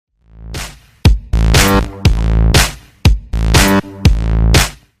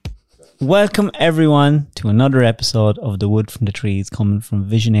Welcome everyone to another episode of The Wood from the Trees, coming from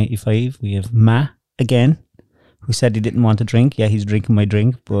Vision 85. We have Matt again, who said he didn't want to drink. Yeah, he's drinking my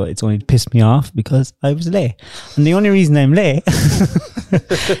drink, but it's only pissed me off because I was late. And the only reason I'm late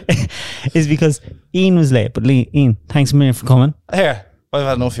is because Ian was late. But Ian, thanks a million for coming. Here, I've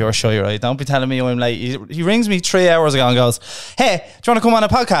had enough of your show, right? Don't be telling me I'm late. He rings me 3 hours ago and goes, "Hey, do you want to come on a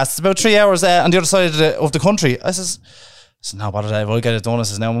podcast? It's about 3 hours on the other side of the country." I says, "No bother, Dave. I'll get it done." I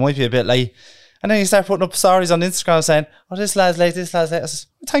says, "Now, I might be a bit late." And then you start putting up stories on Instagram saying, "Oh, this lad's late, this lad's late." I says,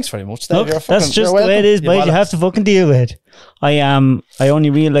 "Thanks very much, Dave. Look, that's just the way it is, boys. You have to fucking deal with it. I only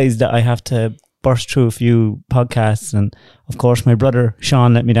realised that I have to burst through a few podcasts, and of course my brother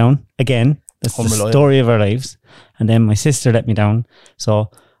Sean let me down again. That's the story of our lives. And then my sister let me down. So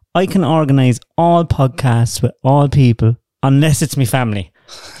I can organise all podcasts with all people unless it's my family,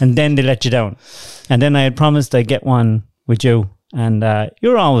 and then they let you down. And then I had promised I'd get one with you, and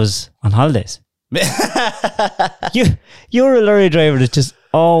you're always on holidays. You're a lorry driver that's just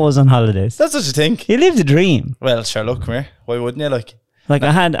always on holidays. That's what you think. You live the dream. Well, sure, look, come here. Why wouldn't you? Like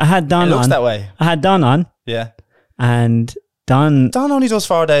I had Don on. It looks that way. I had Don on. Yeah. And Don only does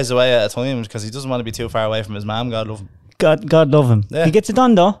 4 days away at a time because he doesn't want to be too far away from his mum. God love him. God love him. Yeah. He gets it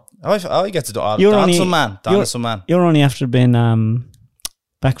done though. Oh, he gets it done. Don's some man. Don is some man. You're only after being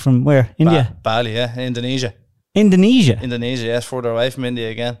back from where? India? Bali, yeah. Indonesia, yeah. It's further away from India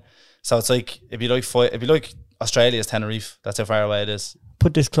again. So it's like it'd be like Australia's Tenerife. That's how far away it is.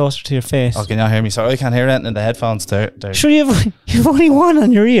 Put this closer to your face. Oh, can you not hear me? Sorry, I can't hear anything in the headphones. They're sure, you've only one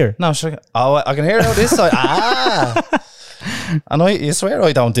on your ear. No, sure. Oh, I can hear it out this side. And you swear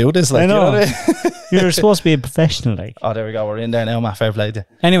I don't do this. Like, I know. You know what I mean? You're supposed to be a professional, like. Oh, there we go. We're in there now, Matt. Fair play to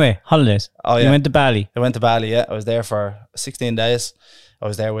you. Anyway, holidays. Oh, yeah. You went to Bali. I went to Bali, yeah. I was there for 16 days. I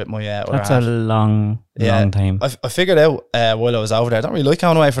was there with my That's a long time. I figured out while I was over there, I don't really like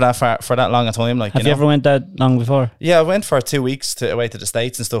going away for that long a time. Like, Have you ever went that long before? Yeah, I went for 2 weeks away to the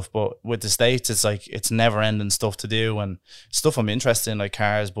States and stuff. But with the States, it's like it's never ending stuff to do and stuff I'm interested in, like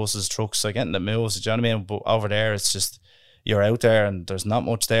cars, buses, trucks, like getting that moves. Do you know what I mean? But over there, it's just you're out there and there's not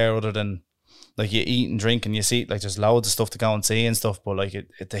much there other than like you eat and drink and you see like there's loads of stuff to go and see and stuff. But like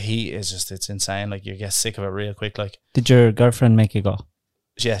the heat is just it's insane. Like you get sick of it real quick. Like, did your girlfriend make you go?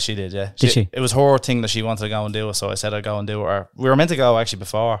 Yeah, she did, yeah. Did she? It was her thing that she wanted to go and do it, so I said I'd go and do it. Or we were meant to go actually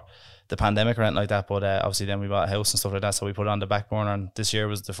before the pandemic or anything like that, but obviously then we bought a house and stuff like that, so we put it on the back burner, and this year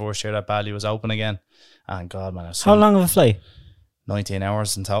was the first year that Bali was open again. And God, man, how long of a flight? 19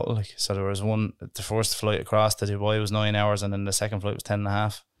 hours in total. Like, so there was the first flight across to Dubai was 9 hours, and then the second flight was 10 and a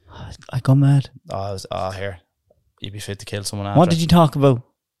half. I go mad. Here, you'd be fit to kill someone after. What did you talk about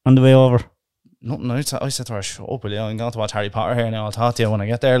on the way over? Nothing. I said to her, "Shut up, will you? I'm going to watch Harry Potter here now. I'll talk to you when I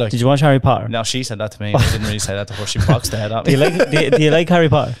get there." Like, did you watch Harry Potter? No, she said that to me. I didn't really say that to her. She boxed the head at Do me. you like Harry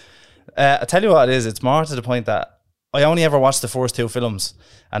Potter? I tell you what it is. It's more to the point that I only ever watched the first 2 films,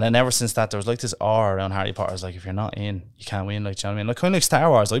 and then ever since that, there was like this aura around Harry Potter. It's like if you're not in, you can't win. Like, do you know what I mean? Like kind of like Star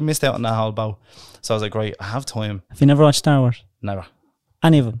Wars. I missed out on that whole boat. So I was like, right, I have time. Have you never watched Star Wars? Never.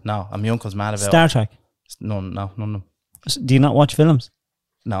 Any of them? No, and my uncle's mad about Star Trek? None of them. Do you not watch films?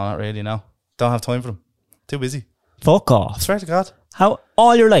 No, not really. No, don't have time for them. Too busy. Fuck off. I swear to God. How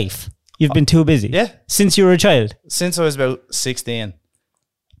all your life you've been too busy? Yeah. Since you were a child? Since I was about 16,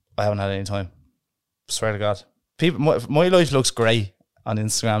 I haven't had any time. I swear to God. People, my life looks great on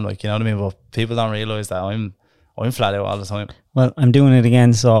Instagram, like, you know what I mean? But people don't realise that I'm flat out all the time. Well, I'm doing it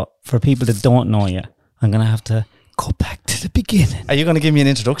again, so for people that don't know you, I'm going to have to go back to the beginning. Are you going to give me an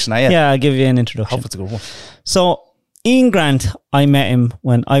introduction, are you? Yeah, I'll give you an introduction. Hope it's a good one. So, Ian Grant, I met him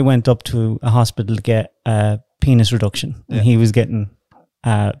when I went up to a hospital to get a penis reduction. And he was getting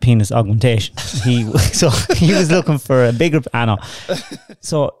penis augmentation. He was looking for a bigger... I know.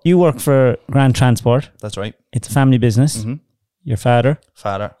 So, you work for Grant Transport. That's right. It's a family business. Mm-hmm. Your father.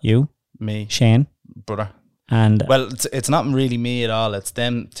 You. Me. Shane. Brother. And well, it's not really me at all. It's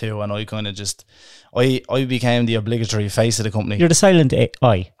them two, and I kind of just... I became the obligatory face of the company. You're the silent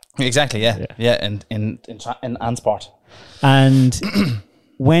I. Exactly, yeah. In Ansport. And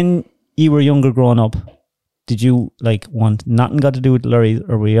when you were younger growing up, did you like want nothing got to do with lorries,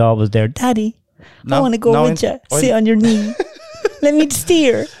 or were you always there, Daddy? I want to go with you. Sit on your knee. Let me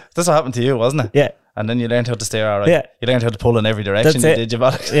steer. That's what happened to you, wasn't it? Yeah. And then you learned how to steer, all right? Yeah. You learned how to pull in every direction. Did you?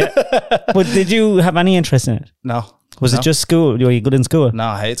 Yeah. But did you have any interest in it? No. Was it just school? Were you good in school? No,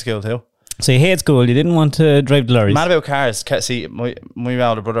 I hate school too. So you hate school, you didn't want to drive the lorries? Mad about cars. See, my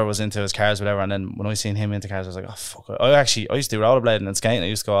older brother was into his cars, whatever, and then when I seen him into cars, I was like, oh, fuck it. I used to do rollerblading and skating. I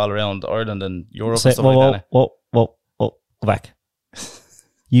used to go all around Ireland and Europe and stuff like that. Whoa, go back.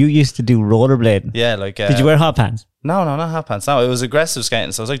 You used to do rollerblading. Yeah, like did you wear hot pants? No, not hot pants. No, it was aggressive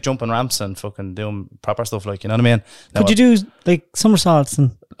skating. So it was like jumping ramps and fucking doing proper stuff, like, you know what I mean? Could you do like somersaults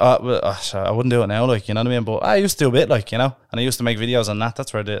and? I wouldn't do it now, like, you know what I mean? But I used to do a bit, like, you know, and I used to make videos on that.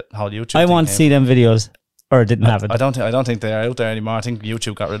 That's where the whole YouTube. I want to see them videos, or didn't have it. I don't think they're out there anymore. I think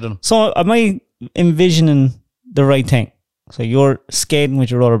YouTube got rid of them. So am I envisioning the right thing? So you're skating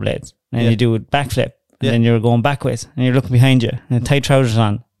with your rollerblades, and you do a backflip, and then you're going backwards, and you're looking behind you, and tight trousers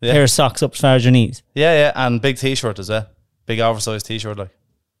on, pair of socks up as far as your knees. Yeah, and big t-shirt as well, big oversized t-shirt, like,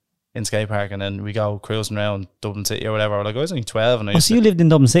 in skate park, and then we go cruising around Dublin City or whatever. Like, I was only 12, and I so you lived in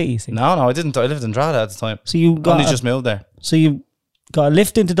Dublin City? See? No, I didn't. I lived in Drogheda at the time. So you got just moved there. So you got a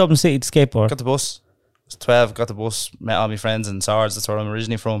lift into Dublin City to skateboard. Got the bus. I was 12. Got the bus. Met all my friends in Swords. That's where I'm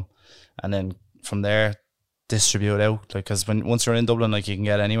originally from, and then from there distribute out, like, because once you're in Dublin, like, you can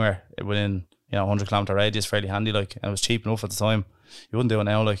get anywhere within 100-kilometer radius, fairly handy, like, and it was cheap enough at the time. You wouldn't do it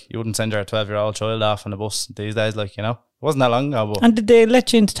now, like, you wouldn't send your 12-year-old child off on a bus these days, like, you know, it wasn't that long ago. But and did they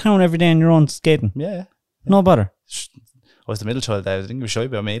let you into town every day on your own skating? Yeah. No bother. I was the middle child there. I think he was shy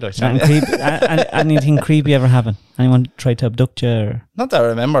about me, like. Anything creepy ever happen? Anyone tried to abduct you? Or? Not that I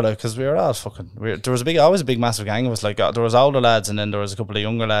remember, like, because we were all fucking. There was always a big, massive gang of us. Like, there was older lads, and then there was a couple of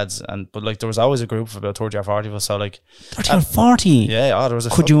younger lads, but like there was always a group of about 30 or 40 of us. So like 30 or 40. Yeah, there was.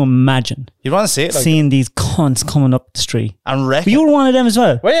 Could you imagine? You'd want to see it, like, seeing these cunts coming up the street and wreck. You were one of them as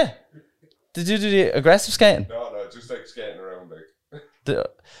well. Were you? Did you do the aggressive skating? No, just like skating around, like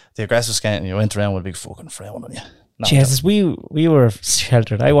the aggressive skating. You went around with a big fucking frown on you. Jesus, we were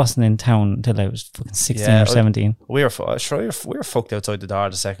sheltered. I wasn't in town until I was fucking 16 or 17. We were fucked outside the door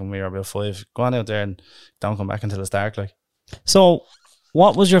the second we were about 5. Go on out there and don't come back until it's dark, like. So,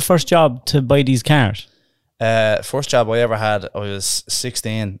 what was your first job to buy these cars? First job I ever had, I was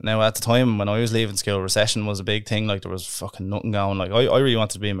 16. Now, at the time when I was leaving school, recession was a big thing. Like, there was fucking nothing going. Like, I really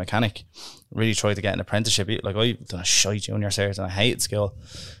wanted to be a mechanic. Really tried to get an apprenticeship. Like, I done a shite junior cert and I hated school,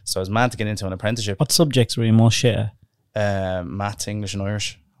 so I was mad to get into an apprenticeship. What subjects were you most shit at? Maths, English and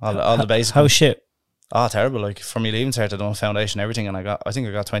Irish. All the basics. How shit? Oh, terrible. Like, for my leaving cert, I done foundation, everything, and I think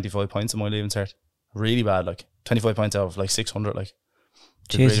I got 25 points in my leaving cert. Really bad, like 25 points out of like 600, like.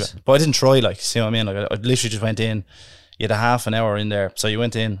 Jesus. Really, but I didn't try, like, see what I mean? Like, I literally just went in. You had a half an hour in there. So you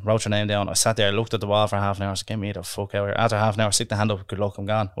went in, wrote your name down. I sat there, looked at the wall for half an hour. I said, get me the fuck out here. After half an hour, stick the hand up, good luck, I'm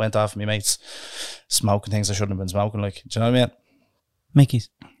gone. Went off with my mates, smoking things I shouldn't have been smoking, like, do you know what I mean? Mickeys.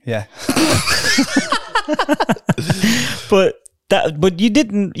 Yeah. But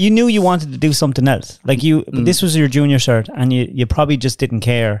you knew you wanted to do something else. Like, this was your junior cert, and you probably just didn't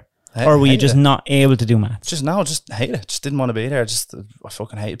care. Or were you just not able to do maths? Just hate it. Just didn't want to be there. I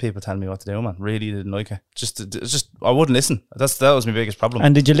fucking hated people telling me what to do, man. Really didn't like it. Just I wouldn't listen. That was my biggest problem.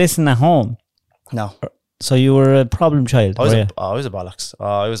 And did you listen at home? No. So you were a problem child, I was a bollocks.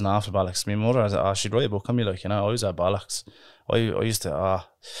 I was an awful bollocks. My mother, she'd write a book on me, like, you know, I was a bollocks. I used to,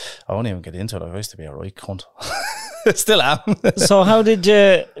 I won't even get into it. Like, I used to be a right cunt. Still am. So how did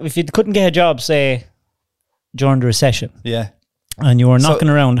you, if you couldn't get a job, say, during the recession? Yeah. And you were knocking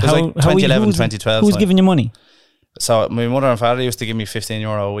around. How, like 2011, 2012. Who's giving you money? So my mother and father used to give me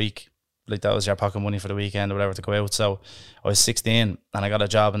 €15 a week. Like, that was your pocket money for the weekend or whatever to go out. So I was 16 and I got a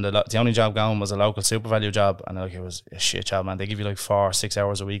job, and the only job going was a local super value job. And like, it was a shit job, man. They give you like 4 or 6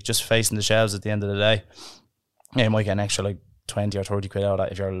 hours a week just facing the shelves at the end of the day. Yeah, you might get an extra like 20 or 30 quid out of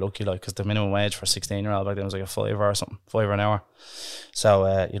that if you're lucky, like, because the minimum wage for a 16-year-old back then was like a $5 or something, $5 an hour.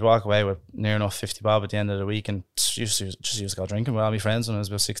 So you'd walk away with near enough 50 bob at the end of the week, and just used to go drinking with all my friends when I was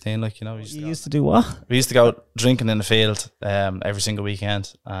about 16, like, you know. You used to do what? We used to go drinking in the field every single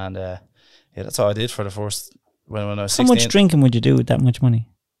weekend, and yeah, that's all I did for the first, when I was 16. How much drinking would you do with that much money?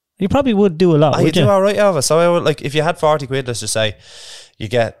 You probably would do a lot, would you? do all right, Alva. So I would, like, if you had 40 quid, let's just say, you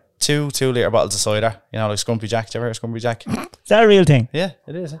get 2-litre bottles of cider, you know, like Scrumpy Jack. Do you ever hear of Scrumpy Jack? Is that a real thing? Yeah,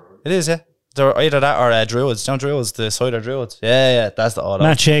 it is. It is, yeah. They're either that or Druids. Don't Druids, the cider Druids. Yeah, that's the order.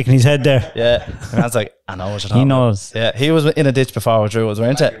 Not shaking his head there. Yeah. And that's like, I know what you're talking He knows. about. Yeah, he was in a ditch before with Druids,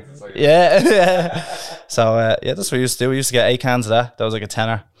 weren't you? Yeah. So, yeah, that's what we used to do. We used to get 8 cans of that. That was like a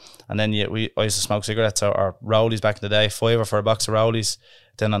tenner. And then I used to smoke cigarettes or rollies back in the day, $5 for a box of rollies.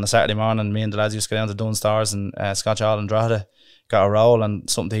 Then on a Saturday morning, me and the lads used to go down to Dunn Stars and Scotch Hall and Drogheda, got a roll and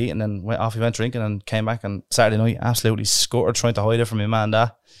something to eat, and then we went drinking and came back on Saturday night absolutely scuttered, trying to hide it from my man and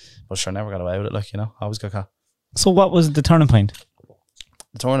dad. But sure, never got away with it, like, you know, always got caught. So what was the turning point?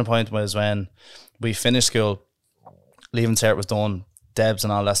 The turning point was when we finished school, leaving cert was done, Debs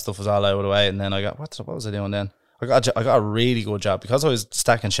and all that stuff was all out of the way, and then I got, what was I doing then? I got a really good job because I was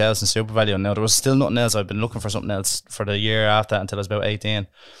stacking shelves in Super Value, and now there was still nothing else. I've been looking for something else for the year after until I was about 18.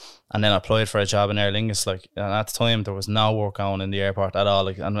 And then I applied for a job in Aer Lingus, like, and at the time there was no work going in the airport at all.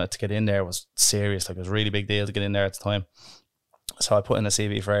 Like, and to get in there was serious. Like, it was a really big deal to get in there at the time. So I put in a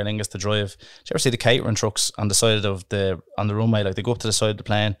CV for Aer Lingus to drive. Did you ever see the catering trucks on the side of on the runway? Like, they go up to the side of the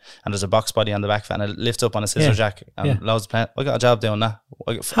plane and there's a box body on the back of it and it lifts up on a scissor jack and loads the plane. I got a job doing that.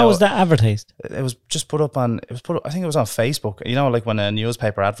 How was that advertised? It was just put up on, I think it was on Facebook. You know, like when a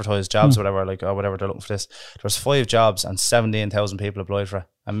newspaper advertised jobs or whatever, like, or whatever, they're looking for this. There was 5 jobs and 17,000 people applied for it.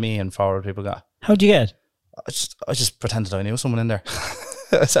 And me and 4 people got. How'd you get? I just pretended I knew someone in there.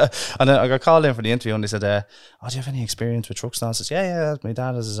 And then I got called in for the interview and they said, do you have any experience with trucks? And I said, yeah, my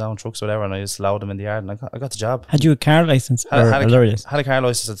dad has his own trucks or whatever, and I just load them in the yard, and I got the job. Had you a car license? Had a car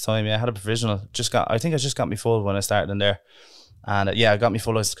license at the time, yeah. I had a provisional. I think I just got me full when I started in there. And I got me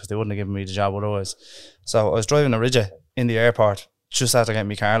full license because they wouldn't have given me the job otherwise. So I was driving a Ridge in the airport just after getting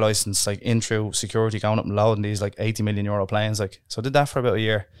my car license, like in through security, going up and loading these like 80 million euro planes. Like, so I did that for about a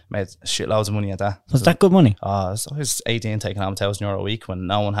year, made shitloads of money at that. Was that good money? I was 18 taking home €1,000 a week when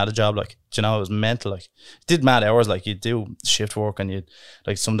no one had a job. Like, do you know, it was mental. Like, did mad hours. Like, you'd do shift work and you'd,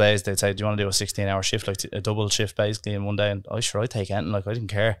 like, some days they'd say, do you want to do a 16-hour shift, like a double shift basically in one day? And I'd take anything. Like, I didn't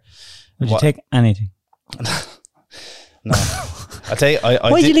care. Would you take anything? No.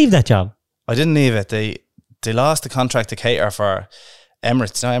 Why'd you leave that job? I didn't leave it. They lost the contract to cater for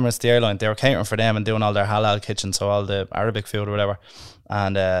Emirates. You know, Emirates, the airline, they were catering for them and doing all their halal kitchen, so all the Arabic food or whatever.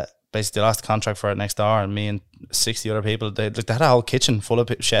 And basically they lost the contract for it next door, and me and 60 other people, they had a whole kitchen full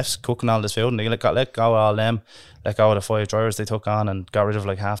of chefs cooking all this food, and they got let go of all them, let go of the 5 drivers they took on, and got rid of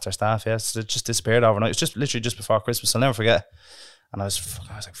like half their staff. Yes, it just disappeared overnight. It's just literally just before Christmas. I'll never forget. And I was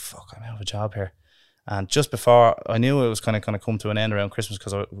like, fuck, I'm out of a job here. And just before, I knew it was kind of come to an end around Christmas,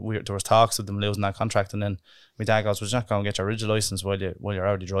 because there was talks of them losing that contract. And then my dad goes, well, you're not going to get your Ridge license while you're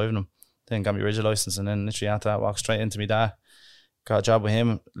already driving them. Then got my Ridge license, and then literally after that, walked straight into my dad. Got a job with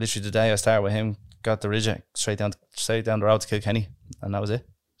him. Literally the day I started with him, got the Ridge straight down the road to Kilkenny, and that was it.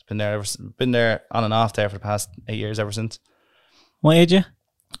 It's been there on and off there for the past 8 years ever since. What age are you?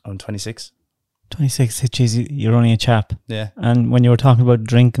 I'm 26. 26, geez, you're only a chap. Yeah. And when you were talking about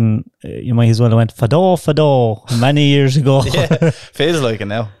drinking, you might as well have went fado many years ago. Yeah, feels like it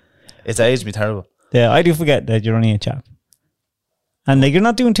now. It's aged me terrible. Yeah, I do forget that you're only a chap. And like, you're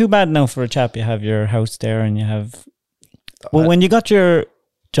not doing too bad now for a chap. You have your house there and you have... Well, when you got your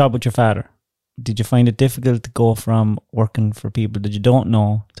job with your father, did you find it difficult to go from working for people that you don't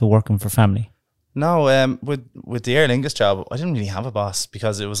know to working for family? No, with the Aer Lingus job, I didn't really have a boss,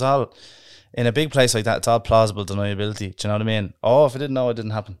 because it was all... In a big place like that, it's all plausible deniability. Do you know what I mean? Oh, if I didn't know, it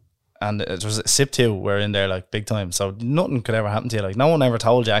didn't happen. And it was SIP2 were in there like big time, so nothing could ever happen to you. Like, no one ever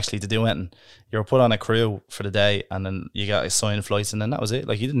told you actually to do anything. You were put on a crew for the day, and then you got assigned flights, and then that was it.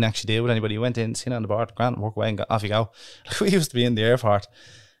 Like, you didn't actually deal with anybody. You went in, seen on the board, grant, work away, and off you go. Like, we used to be in the airport.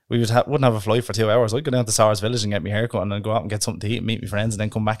 We wouldn't have a flight for 2 hours. I'd go down to Sars Village and get my haircut, and then go out and get something to eat, and meet my friends, and then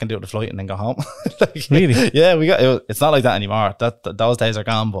come back and do the flight, and then go home. Like, really? Yeah, it's not like that anymore. Those days are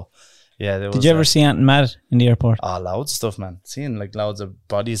gone, but. Yeah, did you ever see anything mad in the airport? Oh, loads of stuff, man. Seeing like loads of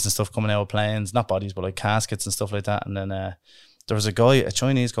bodies and stuff coming out of planes. Not bodies, but like caskets and stuff like that. And then there was a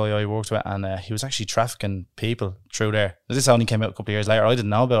Chinese guy I worked with, and he was actually trafficking people through there. This only came out a couple of years later. I didn't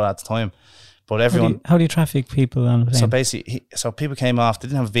know about it at the time. But everyone... How do you traffic people on a plane? So basically, people came off, they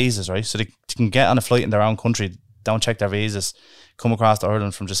didn't have visas, right? So they can get on a flight in their own country, don't check their visas, come across to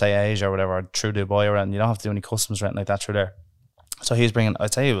Ireland from, just say, Asia or whatever, or through Dubai or anything. You don't have to do any customs or anything like that through there. So he was bringing,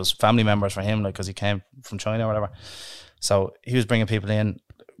 I'd say it was family members for him, like, because he came from China or whatever. So he was bringing people in,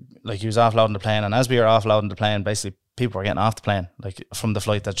 like, he was offloading the plane, and as we were offloading the plane, basically people were getting off the plane, like, from the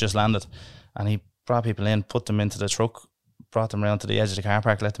flight that just landed. And he brought people in, put them into the truck, brought them around to the edge of the car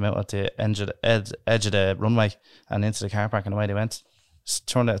park, let them out at the edge of the runway and into the car park, and away they went.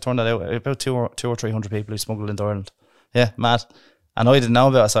 Turned that out, about 200 or 300 people he smuggled into Ireland. Yeah, mad. And I didn't know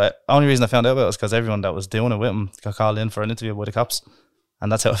about it, so the only reason I found out about it was because everyone that was doing it with him got called in for an interview with the cops,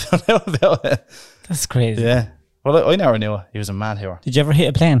 and that's how I found out about it. That's crazy. Yeah. Well, I never knew it. He was a mad hero. Did you ever hit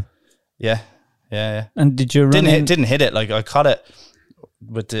a plane? Yeah. And did you didn't hit it? Like, I caught it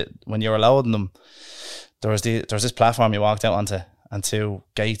with when you were loading them. There was this platform you walked out onto, and 2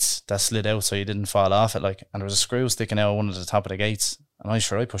 gates that slid out so you didn't fall off it. Like, and there was a screw sticking out one at the top of the gates, and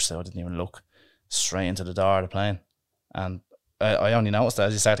I pushed it. I didn't even look, straight into the door of the plane, and I only noticed that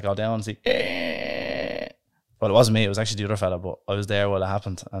as you start to go down and see. Well, it wasn't me, it was actually the other fella, but I was there while it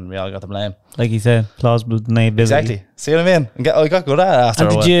happened, and we all got the blame. Like you said, plausible deniability. Exactly. See what I mean? I got good at it after a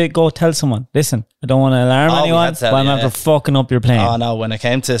while. And did you go tell someone, listen, I don't want to alarm anyone, but I'm after fucking up your plane? Oh no, when it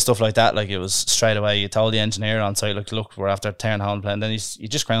came to stuff like that, like, it was straight away. You told the engineer on site, like, look, we're after tearing home the plane. Then he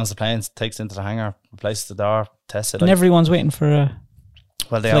just grounds the plane, takes it into the hangar, replaces the door, tests it. And everyone's waiting for a...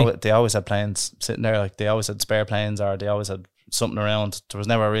 Well, they always had planes sitting there. Like they always had spare planes, or they always had something around. There was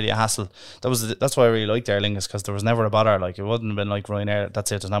never really a hassle. That's why I really liked Aer Lingus, because there was never a bother. Like it wouldn't have been like Ryanair.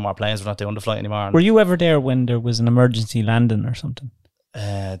 That's it. There's no more planes. We're not doing the flight anymore. Were you ever there when there was an emergency landing or something?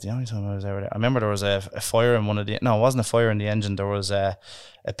 The only time I was ever there, I remember there was a fire in one of the. No, it wasn't a fire in the engine. There was a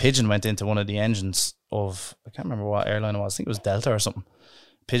pigeon went into one of the engines of, I can't remember what airline it was. I think it was Delta or something.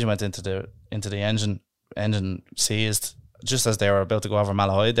 Pigeon went into the engine seized just as they were about to go over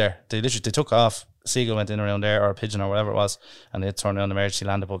Malahide there. They took off. A seagull went in around there, or a pigeon or whatever it was, and they turned on the emergency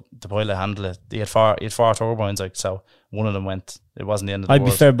landing, but the pilot handled it. He had four turbines, like, so one of them went. It wasn't the end of the world.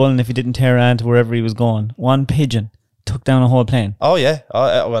 I'd be fair bulling if he didn't tear around to wherever he was going. One pigeon took down a whole plane. Oh yeah.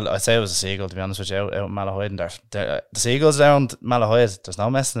 Well, I'd say it was a seagull, to be honest with you, out in Malahide, and the seagulls around Malahide, there's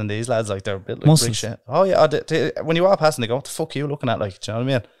no messing in these lads. Like, they're a bit like big shit. Oh yeah. When you walk past and they go, what the fuck are you looking at? Like, do you know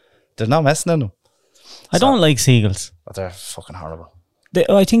what I mean? There's no messing in them. I don't like seagulls. But they're fucking horrible.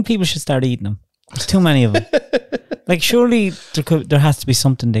 I think people should start eating them. There's too many of them. Like, surely there has to be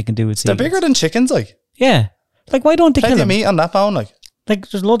something they can do with seagulls. They're bigger than chickens, like. Yeah. Like, why don't they kill them? Plenty of meat on that bone, like. Like,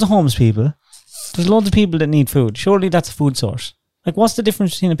 there's loads of homeless people. There's loads of people that need food. Surely that's a food source. Like, what's the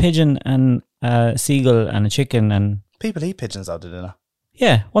difference between a pigeon and a seagull and a chicken? And people eat pigeons out, do they not?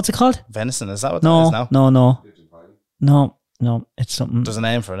 Yeah. What's it called? Venison. Is that what that is now? No. It's something. There's a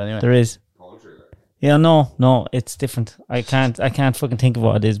name for it anyway. There is. Yeah, no, it's different. I can't fucking think of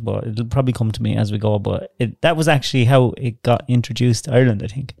what it is, but it'll probably come to me as we go. But that was actually how it got introduced to Ireland, I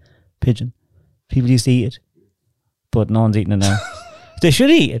think. Pigeon. People used to eat it, but no one's eating it now. They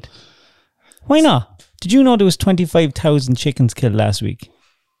should eat it. Why not? Did you know there was 25,000 chickens killed last week?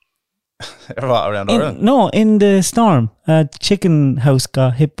 What, around Ireland? No, in the storm. A chicken house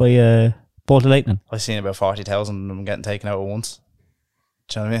got hit by a bolt of lightning. I've seen about 40,000 of them getting taken out at once.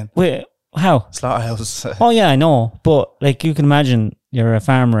 Do you know what I mean? Wait, how? Slaughterhouse. Oh yeah, I know. But like, you can imagine you're a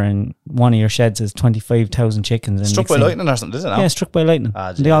farmer and one of your sheds has 25,000 chickens. And struck by lightning or something, isn't it? Yeah, struck by lightning.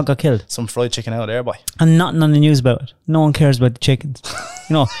 They all got killed. Some fried chicken out there, boy. And nothing on the news about it. No one cares about the chickens.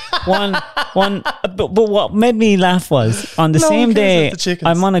 You know, but what made me laugh was on the same day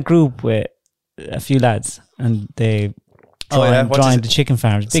I'm on a group with a few lads and they drawing the chicken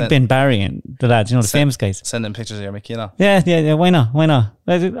farms. Big Ben Barry and the lads, you know, the famous guys. Send them pictures of your Mickey, you know. Yeah, why not?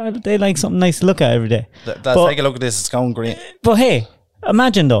 They like something nice to look at every day. Take a look at this, it's going green. But hey,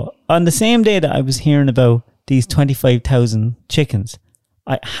 imagine though, on the same day that I was hearing about these 25,000 chickens,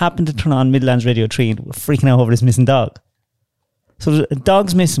 I happened to turn on Midlands Radio 3 and were freaking out over this missing dog. So a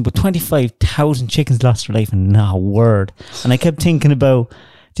dog's missing, but 25,000 chickens lost their life, and not a word. And I kept thinking about,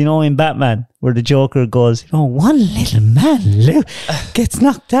 do you know in Batman where the Joker goes, one little man gets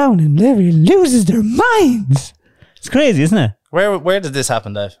knocked down and loses their minds. It's crazy, isn't it? Where did this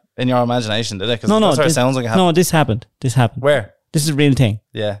happen, Dave? In your imagination, did it? No, that's what it sounds like it happened. No, this happened. Where? This is a real thing.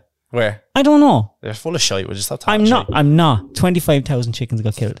 Yeah. Where? I don't know. They're full of shite. We'll just stop talking. I'm not. 25,000 chickens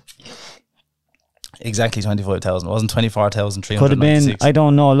got killed. Exactly 25,000. It wasn't 24,396. Could have been. I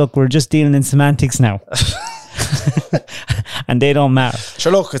don't know. Look, we're just dealing in semantics now. And they don't matter.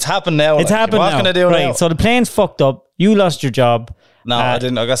 Sure, look, it's happened now. It's happened now. What can I do now? So the plane's fucked up. You lost your job. No, I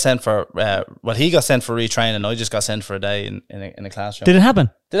didn't. I got sent for, he got sent for retraining. I just got sent for a day in a classroom. Did it happen?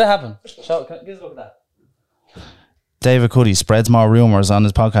 Give us a look at that. David Cuddy spreads more rumours on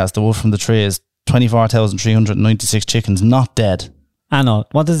his podcast. The Wolf from the Tree is 24,396 chickens not dead. I know.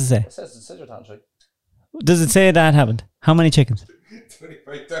 What does it say? It says your time, right? Does it say that happened? How many chickens?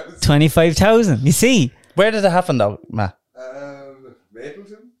 25,000. 25,000. You see? Where did it happen though, Matt?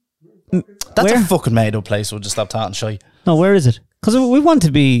 Mapleton? That's a fucking made up place. We'll just stop talking shy. No, where is it? Because we want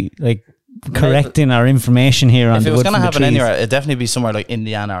to be like correcting our information here on the Wood from the Trees. If it was going to happen anywhere, it'd definitely be somewhere like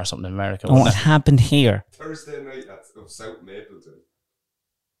Indiana or something in America. Oh, it happened here. Thursday night of South Mapleton.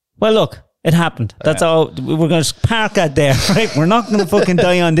 Well, look. It happened. That's all. We're going to park that there, right? We're not going to fucking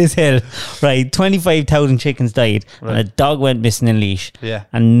die on this hill, right? 25,000 chickens died, and a dog went missing in leash. Yeah.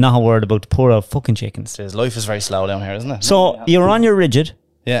 And not a word about the poor old fucking chickens. Jeez, life is very slow down here, isn't it? So you're on your rigid.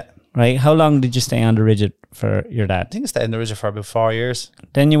 Yeah. Right? How long did you stay on the rigid for your dad? I think I stayed in the rigid for about 4 years.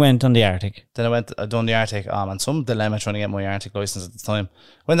 Then you went on the Arctic. Then I done the Arctic, and some dilemma trying to get my Arctic license at the time.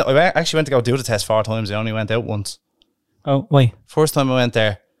 I actually went to go do the test 4 times. I only went out once. Oh, why? First time I went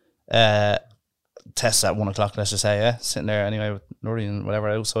there, tests at 1 o'clock, let's just say, yeah, sitting there anyway with Nuri and whatever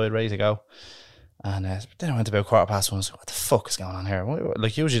outside ready to go, and then I went about 1:15. I was like, what the fuck is going on here?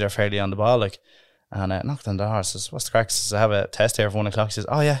 Like, usually they're fairly on the ball, like, and knocked on the door, says, what's the crack? Says, I have a test here for 1 o'clock. He says,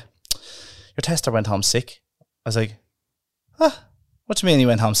 oh yeah, your tester went home sick. I was like, what do you mean he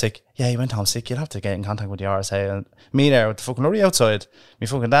went home sick? Yeah, he went home sick. You'll have to get in contact with the RSA. And me there with the fucking lorry outside, me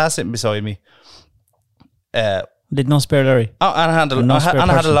fucking dad sitting beside me. Did no spare lorry? Oh, and I had And no spare I had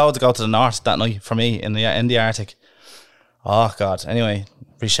a person. load to go to the north that night for me in the Arctic. Oh God. Anyway,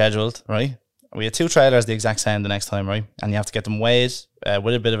 rescheduled, right? We had 2 trailers the exact same the next time, right? And you have to get them weighed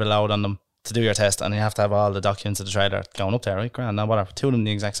with a bit of a load on them to do your test, and you have to have all the documents of the trailer going up there, right? Grand, no whatever. 2 of them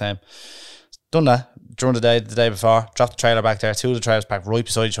the exact same. Done that during the day before. Dropped the trailer back there. 2 of the trailers packed right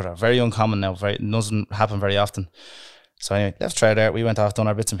beside each other. Very uncommon now. Doesn't happen very often. So anyway, left the trailer there. We went off, done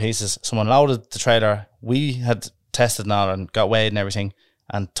our bits and pieces. Someone loaded the trailer. We had tested and all and got weighed and everything,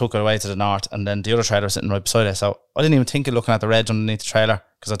 and took it away to the north. And then the other trailer was sitting right beside it. So I didn't even think of looking at the reg underneath the trailer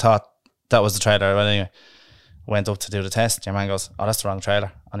because I thought that was the trailer. But anyway, went up to do the test. Your man goes, "Oh, that's the wrong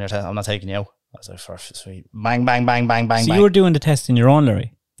trailer on your test. I'm not taking you out." I was like, "For sweet, bang, bang, bang, bang, bang." So bang. you were doing the test in your own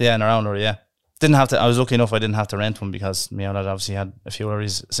lorry? Yeah, in around lorry, yeah. Didn't have to. I was lucky enough I didn't have to rent one because me and I obviously had a few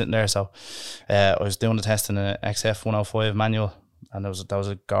lorries sitting there. So I was doing the test in an XF 105 manual, and that was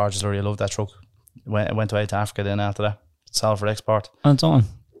a gorgeous lorry. I loved that truck. Went away to Africa then after that. Sold for export. On its own?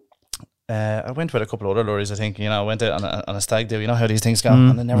 I went with a couple of other lorries, I think. You know, I went out on a stag do. You know how these things go,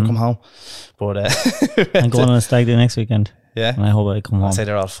 and they never come home. But I'm going on a stag do next weekend. Yeah, and I hope I come home. I'd say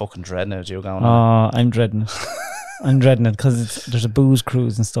they're all fucking dreading it. You going? Oh, I'm dreading it. I'm dreading it because there's a booze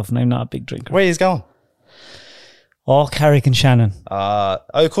cruise and stuff, and I'm not a big drinker. Where are you going? Oh, Carrick and Shannon.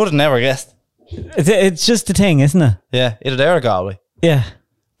 I could have never guessed. It's just the thing, isn't it? Yeah, either there or Galway. Yeah,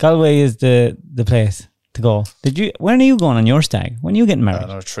 Galway is the place to go. When are you going on your stag? When are you getting married?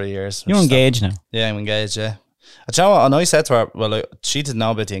 Another 3 years. You're engaged now. Yeah, I'm engaged. Yeah. Do you know what? And I said to her, well, she didn't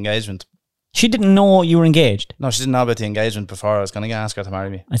know about the engagement. She didn't know you were engaged. No, she didn't know about the engagement before. I was going to ask her to marry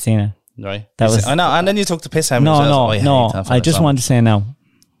me. I seen it. Right. I know. And then you took the piss out of me. No. I just want to say now,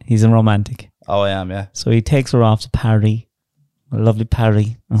 he's a romantic. Oh, I am. Yeah. So he takes her off to Paris, a lovely Paris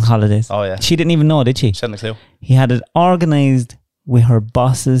on holidays. Oh yeah. She didn't even know, did she? She hadn't a clue. He had it organised with her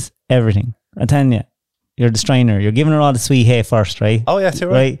bosses, everything. I'm telling you, you're destroying her. You're giving her all the sweet hay first, right? Oh yeah, too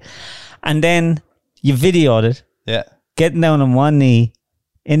right. And then you videoed it. Yeah. Getting down on one knee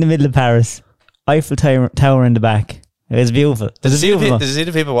in the middle of Paris, Eiffel Tower in the back. It was beautiful. Did you see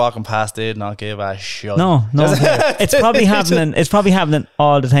the people walking past? Did not give a shit. No. It's probably happening. It's probably happening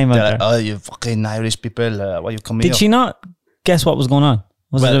all the time out there. Oh, you fucking Irish people! Why you come here? Did she not guess what was going on?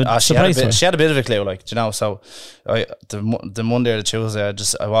 Was it a surprise? She had a bit of a clue, like, do you know. So, the Monday or the Tuesday,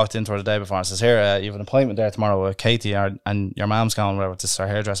 I walked into her the day before and says, "Here, you have an appointment there tomorrow with Katie, and your mom's going, whatever. This is her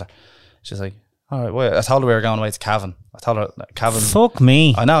hairdresser." She's like, "All right, well, I told her we were going away to Cavan. I told her Cavan. Fuck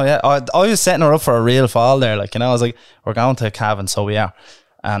me. I know, yeah. I was setting her up for a real fall there, like, you know. I was like, we're going to Cavan, so we are,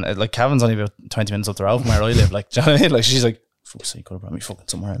 and like Cavan's only about 20 minutes up the road from where I live. Like, do you know what I mean? Like, she's like, so you could have brought me fucking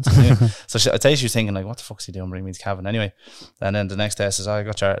somewhere else. Anyway, so I'd say she was thinking like, what the fuck's he doing bringing me to Cavan anyway? And then the next day I says, I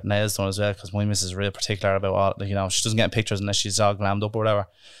got your nails done as well, because my missus is real particular about all, like, you know, she doesn't get pictures unless she's all glammed up or whatever.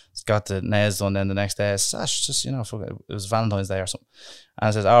 She's got the nails done. Then the next day I says, she's just, you know, fuck it was Valentine's Day or something. And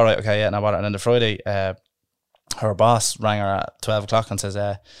I says, all right, okay, yeah, no bother. And then the Friday her boss rang her at 12 o'clock and says,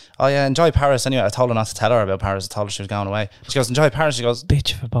 oh yeah, enjoy Paris anyway. I told her not to tell her about Paris. I told her she was going away. She goes, enjoy Paris. She goes,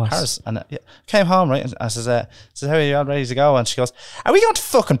 bitch of a boss. Paris. And yeah, came home, right? And I says, how are you all ready to go? And she goes, are we going to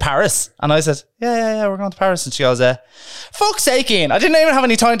fucking Paris? And I said, yeah, we're going to Paris. And she goes, fuck's sake, Ian, I didn't even have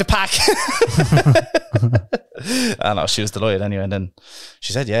any time to pack. I know, she was delighted anyway. And then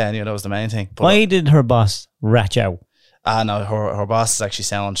she said, yeah, anyway, that was the main thing. But why did her boss rat you out? No, her boss is actually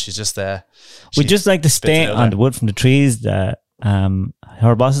sound. She's just we just like the stain on the wood from the trees that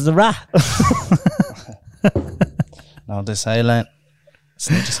her boss is a rat. No, they say that.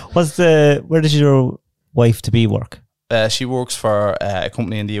 Where does your wife to be work? She works for a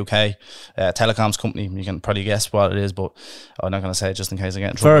company in the UK, a telecoms company. You can probably guess what it is, but I'm not going to say it just in case I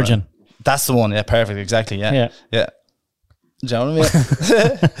get in trouble. Virgin. That's the one. Yeah, perfect. Exactly. Yeah. Do you know what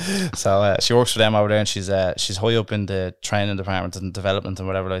I mean? So she works for them over there, and she's high up in the training department and development and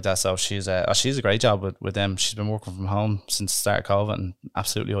whatever like that. So she's a great job with them. She's been working from home since the start of COVID, and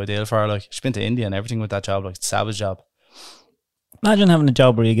absolutely ideal for her. Like, she's been to India and everything with that job. Like, it's a savage job. Imagine having a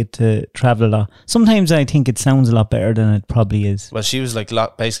job where you get to travel a lot. Sometimes I think it sounds a lot better than it probably is. Well, she was like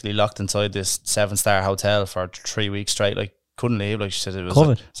basically locked inside this 7-star hotel for 3 weeks straight. Like, couldn't leave. Like, she said, it was COVID.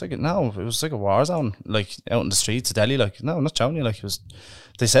 Like, it's like, no, it was like a war zone, like out in the streets of Delhi. Like, no, I'm not showing you. Like, it was,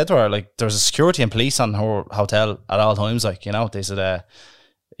 they said to her, like, there was a security and police on her hotel at all times. Like, you know, they said,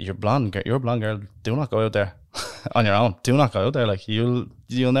 you're a blonde girl, do not go out there on your own. Do not go out there. Like, you'll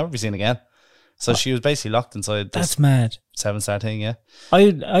never be seen again. So she was basically locked inside this. That's mad. 7-star thing. Yeah,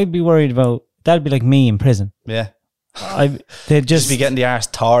 I'd be worried about, that'd be like me in prison. Yeah, they'd just be getting the arse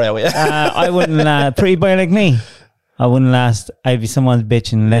tore out. Yeah, I wouldn't pretty boy like me. I wouldn't last. I'd be someone's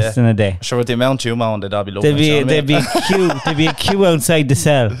bitch in less than a day. Sure, with the amount you moan, they'd all be looking. There'd be a queue outside the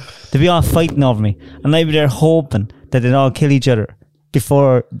cell. They'd be all fighting over me, and I'd be there hoping that they'd all kill each other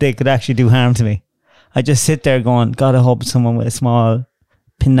before they could actually do harm to me. I just sit there going, God, I hope it's someone with a small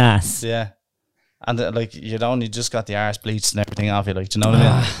pinasse. Yeah. And like you just got the arse bleached and everything off you, like, do you know what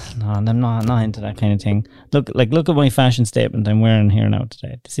I mean? No, I'm not into that kind of thing. Look at my fashion statement I'm wearing here now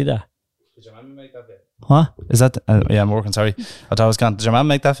today. Do you see that? Did your mum make that for you? What? Is that? Yeah, I'm working. Sorry, I thought I was gone. Did your mum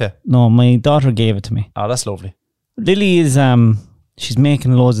make that for you? No, my daughter gave it to me. Oh, that's lovely. Lily is she's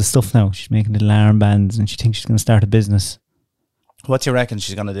making loads of stuff now. She's making little armbands, and she thinks she's going to start a business. What do you reckon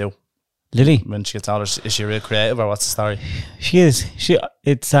she's going to do? Lily, when she gets older, is she real creative or what's the story? She is.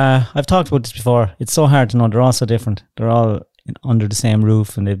 It's I've talked about this before. It's so hard to know. They're all so different. They're all under the same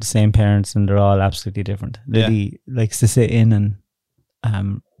roof and they have the same parents and they're all absolutely different. Lily likes to sit in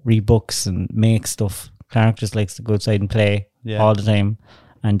and read books and make stuff. Clark just likes to go outside and play all the time,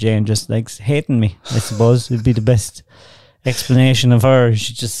 and Jane just likes hating me, I suppose. It'd be the best explanation of her.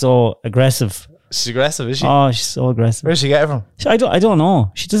 She's just so aggressive. She's aggressive, is she? Oh, she's so aggressive. Where does she get it from? I don't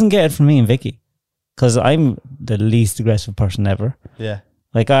know. She doesn't get it from me and Vicky, because I'm the least aggressive person ever. Yeah.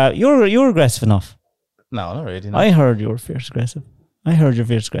 Like you're aggressive enough. No, not really. No. I heard you were fierce aggressive. I heard you're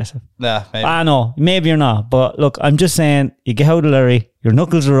fierce aggressive. Nah, maybe. No, maybe you're not. But look, I'm just saying, you get out of Larry, your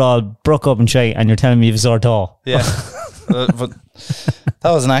knuckles are all broke up and shy, and you're telling me you've a sore toe. Yeah. But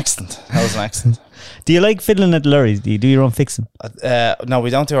that was an accident. Do you like fiddling at Lurry's? Do you do your own fixing? No,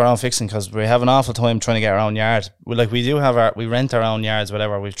 we don't do our own fixing because we have an awful time trying to get our own yard. We rent our own yards,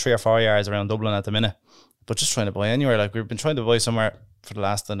 whatever. We've 3 or 4 yards around Dublin at the minute, but just trying to buy anywhere. Like, we've been trying to buy somewhere for the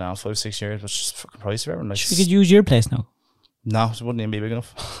last 5-6 years, but it's just fucking pricey for everyone. Like, we could use your place now. No, it wouldn't even be big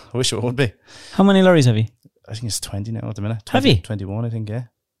enough. I wish it would be. How many lorries have you? I think it's 20 now at the minute. 20, have you? 21, I think, yeah.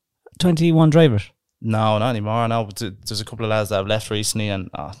 21 drivers? No, not anymore. No, but there's a couple of lads that have left recently,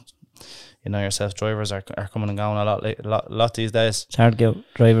 and you know yourself, drivers are coming and going a lot these days. It's hard to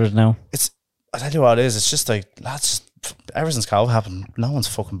get drivers now. I tell you what it is, it's just like, lads, ever since COVID happened, no one's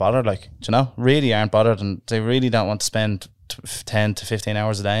fucking bothered, like, do you know? Really aren't bothered, and they really don't want to spend 10 to 15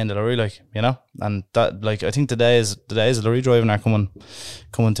 hours a day in the lorry, like, you know? And that, like, I think the days of lorry driving are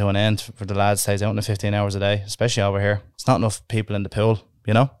coming to an end for the lads stays out in the 15 hours a day, especially over here. It's not enough people in the pool,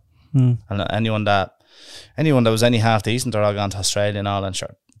 you know? And anyone that was any half decent are all gone to Australia and all, and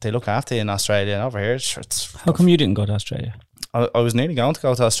sure, they look after you in Australia, and over here, sure, it's... How come you didn't go to Australia? I was nearly going to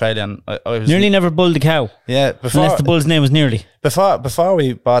go to Australia, and I was... Nearly never bulled a cow. Yeah, unless the bull's name was Nearly. Before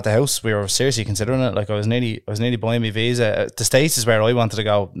we bought the house, we were seriously considering it. Like, I was nearly buying my visa. The States is where I wanted to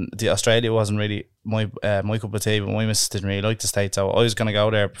go. The Australia wasn't really my cup of tea, but my missus didn't really like the States, so I was going to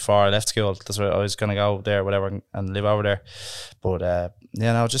go there before I left school. That's why I was going to go there, whatever, and live over there. But I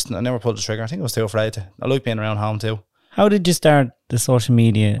never pulled the trigger. I think I was too afraid to. I like being around home too. How did you start the social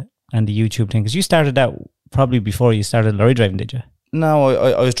media and the YouTube thing? Because you started that probably before you started lorry driving, did you? No,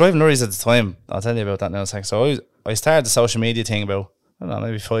 I was driving lorries at the time. I'll tell you about that in a second. So I started the social media thing about, I don't know,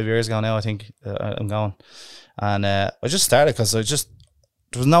 maybe 5 years ago now, I think I'm going. And I just started because there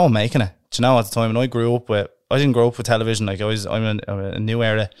was no one making it. Do you know, at the time, and I didn't grow up with television. Like, I'm in a new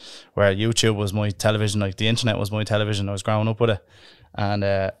era where YouTube was my television, like the internet was my television. I was growing up with it. And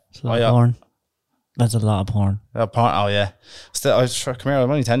porn. That's a lot of porn. Oh yeah. Still, come here.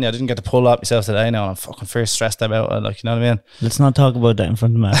 I'm only telling you, I didn't get to pull up myself today now, and I'm fucking fierce stressed about it. Like, you know what I mean? Let's not talk about that in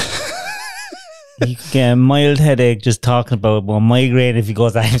front of Matt. He could get a mild headache just talking about it, but a migraine if he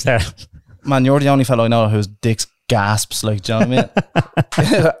goes out himself. Man, you're the only fellow I know whose dick gasps. Like, do you know what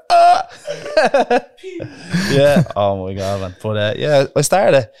I mean? Yeah. Oh my god, man. But yeah, I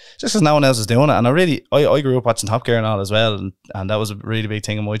started it just because no one else was doing it, and I grew up watching Top Gear and all as well, and that was a really big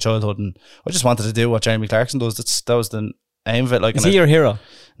thing in my childhood, and I just wanted to do what Jeremy Clarkson does. That was the aim of it. Like, is he your hero?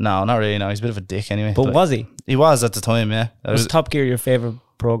 No, not really. No, he's a bit of a dick anyway. But was he? He was at the time. Yeah. Was Top Gear your favourite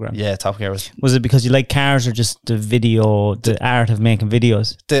program? Yeah, Top Gear was. Was it because you like cars, or just the video, the art of making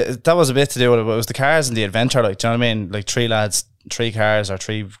videos? That was a bit to do with it, but it was the cars and the adventure. Like, do you know what I mean? Like, 3 lads, 3 cars or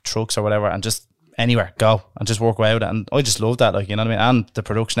 3 trucks or whatever, and just anywhere, go and just work away with it. And I just loved that, like, you know what I mean? And the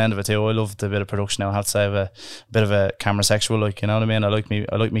production end of it too. I loved a bit of production now. I have to say, I have a bit of a camera sexual, like, you know what I mean? I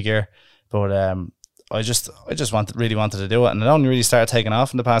like me gear, but I just really wanted to do it, and it only really started taking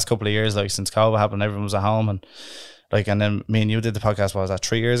off in the past couple of years. Like, since COVID happened, everyone was at home, and then me and you did the podcast. What was that,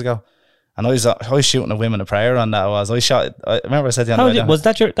 3 years ago? And I was shooting a Women of Prayer on that. I remember I said to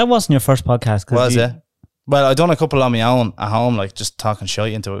you, that wasn't your first podcast? Was it? Well, I done a couple on my own at home, like just talking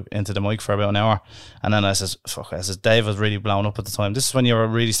shit into the mic for about an hour, and then I says, Dave was really blown up at the time. This is when you were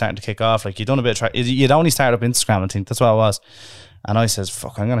really starting to kick off. Like, you'd done a bit of you'd only started up Instagram, I think that's what it was. And I says,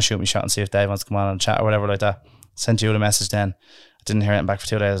 I'm gonna shoot my shot and see if Dave wants to come on and chat or whatever like that. Sent you the message then. I didn't hear it back for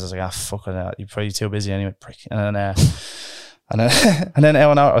 2 days. I was like, fuck it, you're probably too busy anyway, prick. And then and then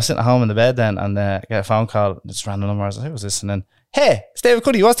I was sitting at home in the bed then, and get a phone call, just random number. I was like, who was this? And then, hey, it's David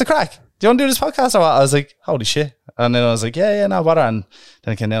Cuddy, what's the crack? Do you want to do this podcast or what? I was like, holy shit. And then I was like, yeah, no bother. And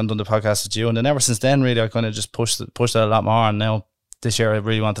then I came down and done the podcast with you. And then ever since then, really, I kind of just pushed it a lot more. And now this year, I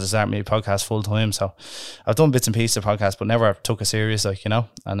really wanted to start my podcast full time. So I've done bits and pieces of podcasts, but never took it serious, like, you know.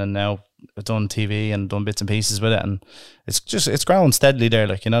 And then now I've done TV and done bits and pieces with it. And it's growing steadily there,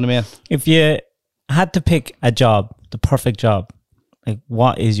 like, you know what I mean? If you had to pick a job, the perfect job, like,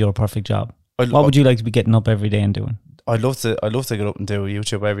 what is your perfect job? What would you like to be getting up every day and doing? I'd love to get up and do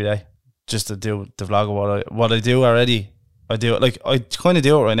YouTube every day. Just to do the vlog of what I do already. I do it, like, I kind of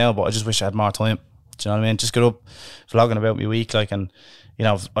do it right now, but I just wish I had more time. Do you know what I mean? Just get up, vlogging about my week, like, and you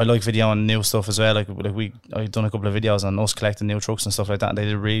know, I like videoing new stuff as well. I've done a couple of videos on us collecting new trucks and stuff like that, and they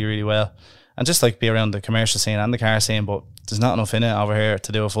did really, really well. And just like be around the commercial scene and the car scene, but there's not enough in it over here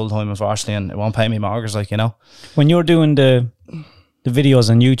to do it full time, unfortunately, and it won't pay me mortgage, like, you know. When you're doing the videos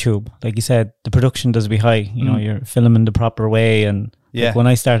on YouTube, like you said, the production does be high. You know, you're filming the proper way, and like when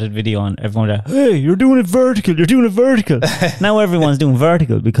I started videoing, everyone was like, hey, you're doing it vertical. Now everyone's doing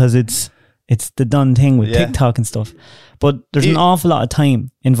vertical because it's the done thing with TikTok and stuff. But there's an awful lot of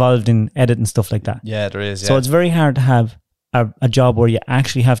time involved in editing stuff like that. Yeah, there is. Yeah. So it's very hard to have a job where you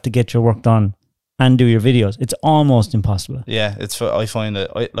actually have to get your work done and do your videos. It's almost impossible. Yeah, I find that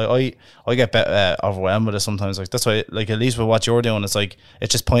I get overwhelmed with it sometimes. Like, that's why, like, at least with what you're doing, it's like,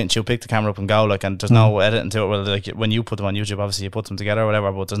 it's just point, you pick the camera up and go, like, and there's no editing to it. Well, like, when you put them on YouTube, obviously you put them together or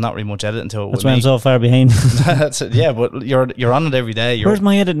whatever, but there's not really much editing to it. That's why I'm so far behind. That's it. Yeah, but you're on it every day. Where's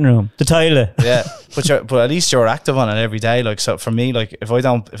my editing room? The toilet. Yeah, but at least you're active on it every day. Like, so for me, like, if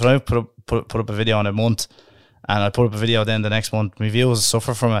I put up a video in a month, and I put up a video then the next month, my views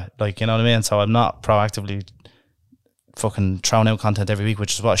suffer from it, like, you know what I mean? So I'm not proactively fucking throwing out content every week,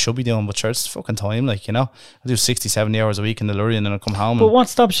 which is what I should be doing, but sure, it's fucking time, like, you know. I do 60, 70 hours a week in the lorry, and then I come home. But what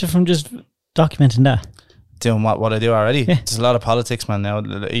stops you from just documenting that? Doing what I do already? Yeah. There's a lot of politics, man, now.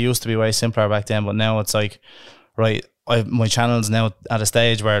 It used to be way simpler back then, but now it's like, right, my channel's now at a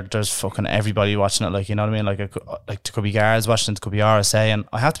stage where there's fucking everybody watching it, like, you know what I mean? Like there could be guards watching it, there could be RSA, and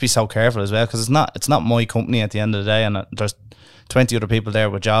I have to be so careful as well, because it's not my company at the end of the day, and there's 20 other people there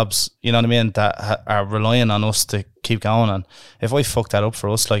with jobs, you know what I mean, that are relying on us to keep going. And if I fuck that up for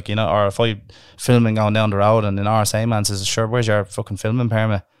us, like, you know, or if I filming going down the road and an RSA man says, sure, where's your fucking filming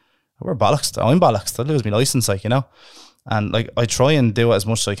permit? We're bollocks. I'm bollocks. They'll lose my license, like, you know. And like, I try and do it as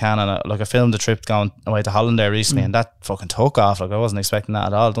much as I can. And I filmed a trip going away to Holland there recently, and that fucking took off. Like, I wasn't expecting that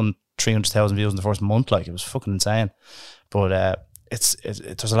at all. I've done 300,000 views in the first month. Like, it was fucking insane. But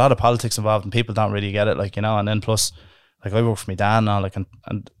there's a lot of politics involved, and people don't really get it, like, you know. And then plus, like, I work for my dad now, like, and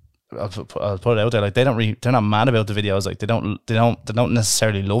I'll put it out there, like, they're not mad about the videos, like, they don't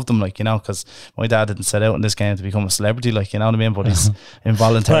necessarily love them, like, you know, because my dad didn't set out in this game to become a celebrity, like, you know what I mean, but he's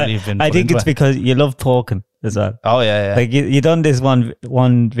involuntarily been. I think it's because you love talking as well. Oh yeah. Like, you done this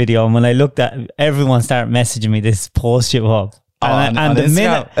one video, and when I looked at, everyone started messaging me this post you up, and the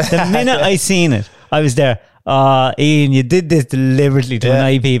minute I seen it, I was there. Ian, you did this deliberately to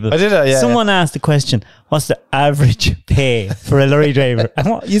annoy people. I did it, yeah. Someone asked the question, what's the average pay for a lorry driver?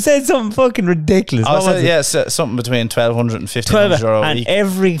 And you said something fucking ridiculous. Something between 1,200 and 1,500 euro a week. And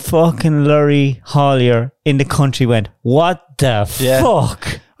every fucking lorry haulier in the country went, what the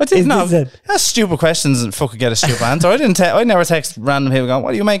fuck? I didn't know. That's stupid questions and fucking get a stupid answer. I never text random people going,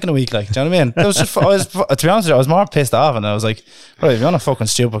 what are you making a week, like? Do you know what I mean? It was just, to be honest with you, I was more pissed off, and I was like, right, if you want a fucking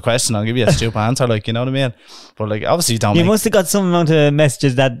stupid question, I'll give you a stupid answer, like, you know what I mean? But like, obviously you must have got some amount of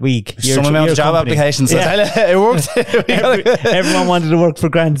messages that week. Some amount of job applications. Yeah. It worked. Everyone wanted to work for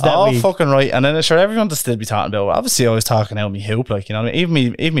grants that week. Oh, fucking right. And then sure, everyone to still be talking about, obviously I was talking out me hoop, like, you know what I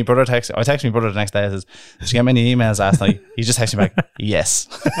mean? Even my brother texted my brother the next day, says, did you get many emails last night? He just texted me back, yes.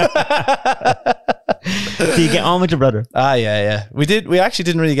 Do you get on with your brother? Yeah. We actually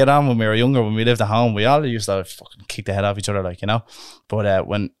didn't really get on when we were younger. When we lived at home, we all used to fucking kick the head off each other, like, you know. But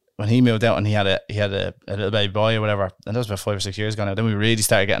when he moved out and he had a little baby boy or whatever, and that was about 5 or 6 years ago now, then we really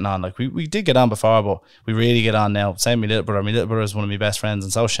started getting on. Like, we did get on before, but we really get on now. Same with my little brother. My little brother is one of my best friends,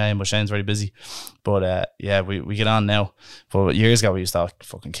 and so is Shane, but Shane's very busy. But we get on now. But years ago we used to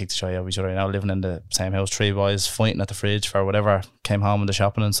fucking kick the shit out of each other, you know, living in the same house, 3 boys, fighting at the fridge for whatever came home in the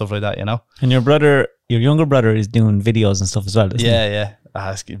shopping and stuff like that, you know. And your younger brother is doing videos and stuff as well, isn't he? Yeah.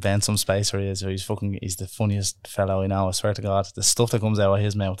 Ben some space where he is. He's the funniest fellow I know, I swear to God. The stuff that comes out of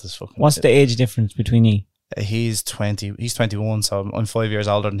his mouth is fucking. What's the age difference between you? He's 21, so I'm 5 years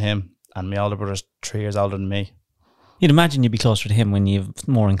older than him, and my older brother's 3 years older than me. You'd imagine you'd be closer to him when you've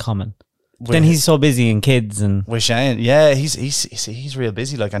more in common. then he's so busy in kids and with Shane. Yeah, he's real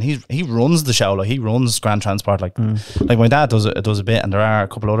busy. Like, and he runs the show. Like, he runs Grand Transport. Like, like my dad does a bit, and there are a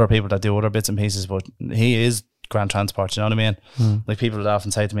couple of other people that do other bits and pieces. But he is Grand Transport. You know what I mean? Like, people that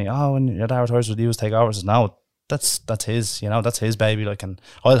often say to me, "Oh, when your dad retires, would you take over?" I said, "No, that's his. You know, that's his baby. Like, and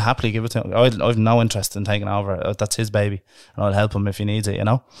I'll happily give it to him. I've no interest in taking over. That's his baby, and I'll help him if he needs it. You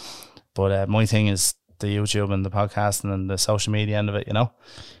know." But my thing is the YouTube and the podcasting and the social media end of it. You know.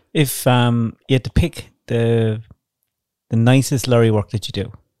 If you had to pick the nicest lorry work that you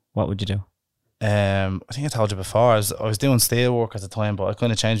do, what would you do? I think I told you before, I was doing steel work at the time, but I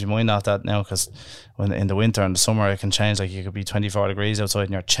kind of changed my mind off that now, because when in the winter and the summer it can change. Like, you could be 24 degrees outside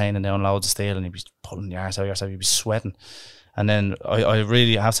and you're chaining down loads of steel and you'd be pulling your arse out yourself, you'd be sweating. And then I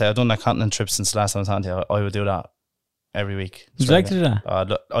really have to say, I've done that continent trip since the last time I was on to you. I would do that every week. Would you like to do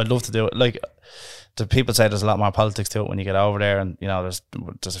that? I'd love to do it. Like, the people say there's a lot more politics to it when you get over there, and you know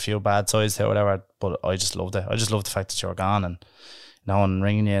there's a few bad sides to it, whatever. But I just loved it. I just loved the fact that you're gone and no one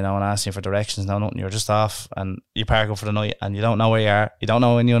ringing you, no one asking you for directions, no nothing. You're just off and you park up for the night and you don't know where you are. You don't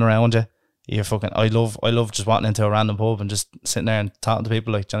know anyone around you. You're fucking. I love just walking into a random pub and just sitting there and talking to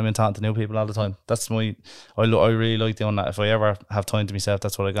people. Like, do you know what I mean? Talking to new people all the time. That's my. I really like doing that. If I ever have time to myself,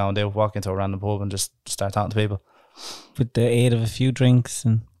 that's what I go and do. Walk into a random pub and just start talking to people. With the aid of a few drinks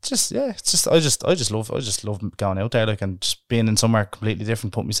and I just love going out there, like, and just being in somewhere completely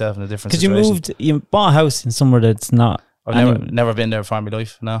different, put myself in a different situation. Because you bought a house in somewhere that's not. I've never been there before in my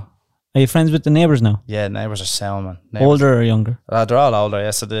life. No. Are you friends with the neighbours now? Yeah, neighbours are sound, man. Older or younger? They're all older.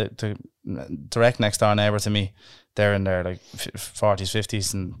 Yeah, so the direct next door neighbour to me, they're in their like 40s,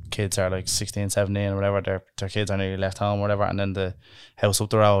 50s, and kids are like 16, 17 or whatever. Their kids are nearly left home or whatever. And then the house up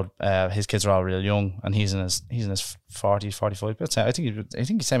the road, his kids are all real young, and he's in his 40s, 45. But I think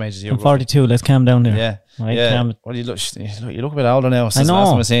he's same age as you. I'm 42. Let's calm down there. Yeah, right, yeah. Well, you look a bit older now. Since I know. Last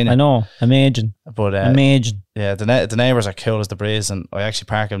time I seen you. I know. Imagine. But imagine. Yeah, the neighbours are cool as the breeze, and I actually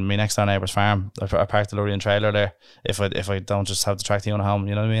park in my next door neighbour's farm. I park the lorry and trailer there if I don't just have to track the owner home.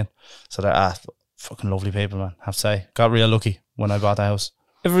 You know what I mean? So they're fucking lovely people, man. I have to say, got real lucky when I bought the house.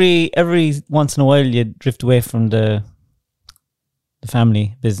 Every once in a while, you drift away from the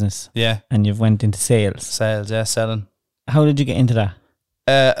family business. Yeah, and you've went into sales. Yeah, selling. How did you get into that?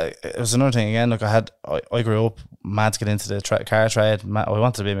 It was another thing again. Like, I grew up mad to get into the car trade. I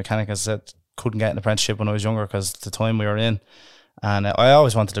wanted to be a mechanic. As I said, couldn't get an apprenticeship when I was younger because the time we were in, and I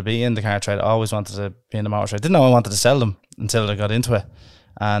always wanted to be in the car trade. I always wanted to be in the motor trade. Didn't know I wanted to sell them until I got into it,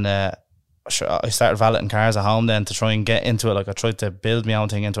 and I started valeting cars at home then to try and get into it. Like, I tried to build my own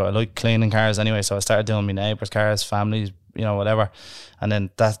thing into it. I like cleaning cars anyway, so I started doing my neighbours' cars, families, you know, whatever. And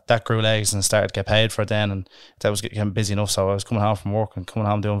then that grew legs and started to get paid for it then, and that was getting busy enough. So I was coming home from work and coming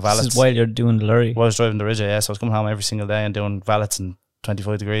home doing valets. This is while you're doing the lorry. Well, I was driving the Ridge, yeah. So I was coming home every single day and doing valets and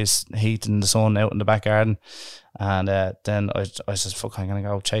 25 degrees heat in the sun out in the back garden. And then I said, fuck, I'm going to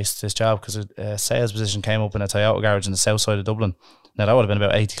go chase this job, because a sales position came up in a Toyota garage in the south side of Dublin. Now, that would have been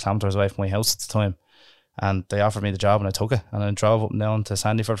about 80 kilometres away from my house at the time. And they offered me the job and I took it. And I drove up and down to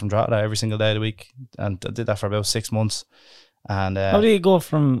Sandyford from Drogheda every single day of the week. And I did that for about 6 months. And how do you go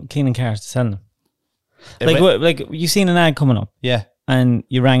from cleaning cars to selling them? Like you seen an ad coming up. Yeah. And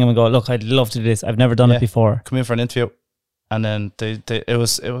you rang them and go, look, I'd love to do this. I've never done it before. Come in for an interview. And then it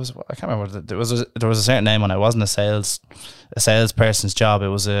was I can't remember, there was a certain name on it. It wasn't a salesperson's job. It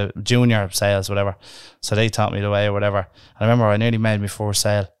was a junior sales, whatever. So they taught me the way or whatever. And I remember I nearly made my first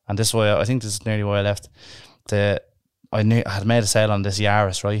sale, and this way I think this is nearly why I left. I had made a sale on this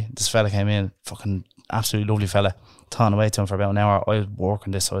Yaris, right? This fella came in, fucking absolutely lovely fella. Talking away to him for about an hour. I was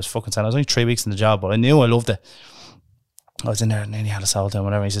working this, so I was fucking selling. I was only 3 weeks in the job, but I knew I loved it. I was in there and then he had a sold to him,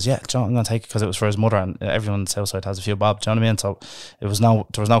 whatever. He says, yeah, John, I'm going to take it, because it was for his mother, and everyone in the south side has a few bob. Do you know what I mean? So there was no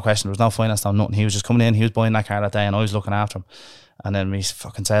question, there was no finance, no nothing. He was just coming in, he was buying that car that day, and I was looking after him. And then my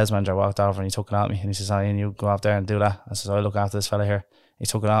fucking sales manager walked over and he took it at me and he says, oh, Ian, you go out there and do that. I says, I look after this fella here. He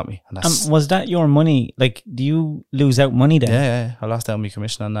took it at me. And was that your money? Like, do you lose out money then? Yeah. I lost out my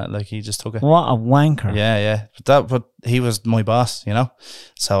commission on that. Like, he just took it. What a wanker. Yeah. But he was my boss, you know.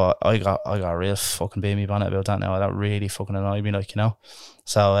 So I got a real fucking baby bonnet about that now. That really fucking annoyed me, like, you know.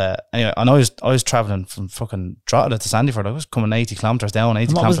 So anyway, and I was travelling from fucking Drogheda to Sandyford. I was coming 80 kilometres down,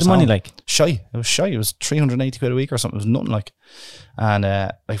 80 kilometres. What was the money like? Shy. It was shy. It was 380 quid a week or something. It was nothing, like. And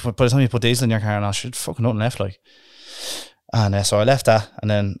like, by the time you put diesel in your car and all, shit, fucking nothing left, like. And so I left that,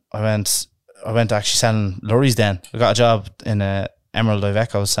 and then I went actually selling lorries then. I got a job in Emerald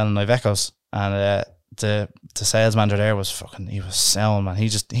Ivecos, selling Ivecos, and the sales manager there was he was selling, man. He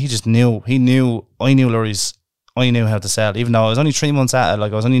just knew, I knew lorries, I knew how to sell, even though I was only 3 months at it,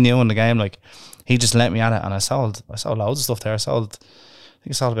 like I was only new in the game, like he just let me at it, and I sold loads of stuff there. I sold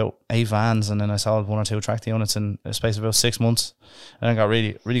think I sold about 8 vans, and then I sold 1 or 2 tractor units in a space of about 6 months, and I got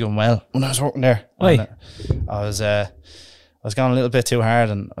really going well when I was working there. Why? I was going a little bit too hard,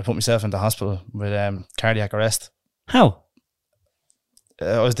 and I put myself into hospital with cardiac arrest. How?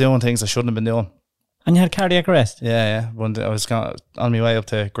 I was doing things I shouldn't have been doing. And you had cardiac arrest? Yeah. One day I was on my way up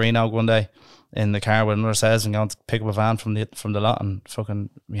to Greenogue one day in the car with another salesman going to pick up a van from the lot, and fucking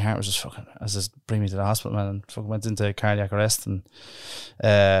my heart was just fucking, I was just bring me to the hospital, man, and fucking went into cardiac arrest, and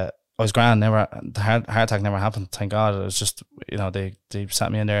I was grand. The heart attack never happened, thank God. It was just, they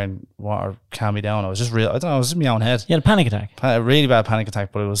sat me in there and water calmed me down. I was just real, I don't know, I was in my own head. You had a panic attack? A really bad panic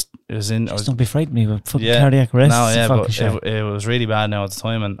attack, but it was in. Don't be frightened me with fucking cardiac arrest. No, yeah, but it was really bad now at the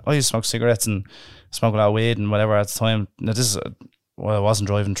time, and I used to smoke cigarettes and smoke a lot of weed and whatever at the time. Now this is, I wasn't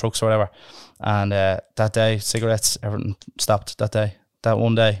driving trucks or whatever, and that day, cigarettes, everything stopped that day. That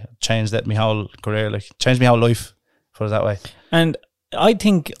one day changed my whole career, changed my whole life, put it that way. And I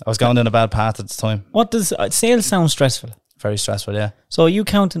think I was going down a bad path at the time. What does sales sound stressful? Very stressful, yeah. So are you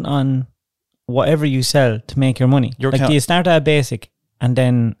counting on whatever you sell to make your money? Do you start at a basic and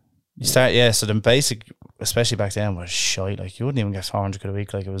then you start? Yeah. So the basic, especially back then, was shite. You wouldn't even get 400 quid a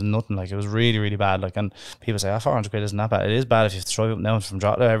week. It was nothing. It was really, really bad. And people say, 400 quid isn't that bad. It is bad if you have to drive up and down from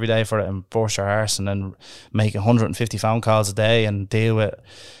Drogheda every day for it and burst your arse and then make 150 phone calls a day and deal with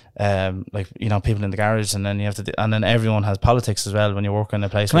people in the garage, and then you have to and then everyone has politics as well when you work in a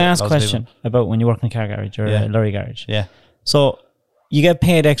place. Can I ask a question about when you work in a car garage or a lorry garage? Yeah. So you get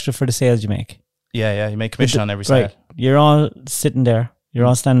paid extra for the sales you make? Yeah. You make commission on every sale. Right. You're all sitting there, you're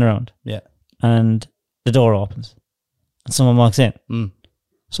all standing around. Yeah. And the door opens and someone walks in.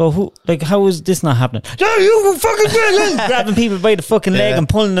 So how is this not happening? Yeah, you fucking grabbing people by the fucking leg and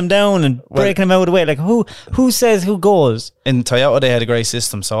pulling them down and breaking them out of the way. Who says who goes? In Toyota, they had a great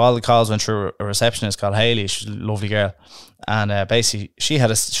system. So all the calls went through a receptionist called Hayley. She's a lovely girl, and basically she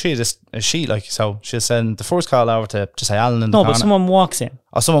had a sheet. So she'll send the first call over to just say Alan in the corner. No, but someone walks in.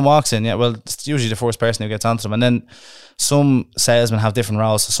 Oh, someone walks in. Yeah, well, it's usually the first person who gets onto them, and then some salesmen have different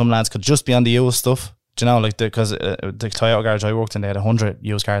roles. So some lads could just be on the used stuff. Do you know, because the Toyota garage I worked in, they had 100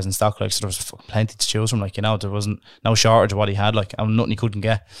 used cars in stock, so there was plenty to choose from, there wasn't no shortage of what he had, and nothing he couldn't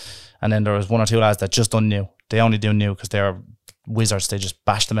get. And then there was 1 or 2 lads that just done new. They only do new because they're wizards. They just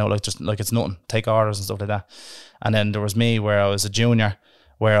bash them out like it's nothing, take orders and stuff like that. And then there was me, where I was a junior,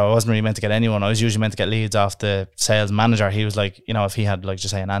 where I wasn't really meant to get anyone. I was usually meant to get leads off the sales manager. He was if he had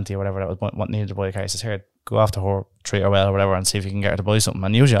just say an auntie or whatever that was what needed to buy a car, he says, here, go after her, treat her well or whatever, and see if you can get her to buy something.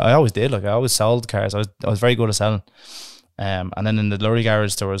 And usually I always did. I always sold cars. I was very good at selling. And then in the lorry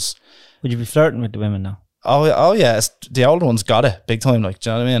garage there was. Would you be flirting with the women now? Oh yeah, the older ones got it big time. Do you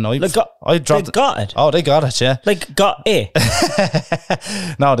know what I mean? I dropped. They got it. Oh, they got it. Yeah. Got it.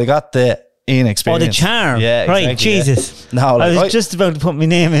 No, they got the inexperience. Oh, the charm. Yeah, right. exactly, Jesus. Yeah. No, I was just about to put my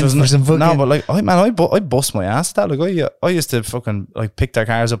name in for some fucking. No, but I bust my ass at that. I used to fucking pick their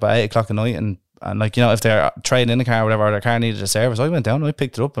cars up at 8 o'clock at night and if they're trading in a car or whatever, their car needed a service, I went down, I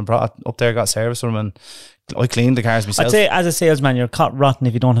picked it up and brought it up there, got service for them, and I cleaned the cars myself. I'd say as a salesman, you're caught rotten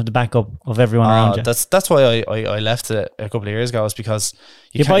if you don't have the backup of everyone around you. That's why I left it a couple of years ago, is because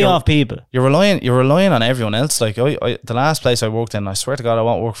you buy off people. You're relying on everyone else. The last place I worked in, I swear to God, I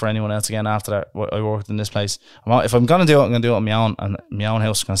won't work for anyone else again after that. I worked in this place. If I'm gonna do it, I'm gonna do it on my own, and my own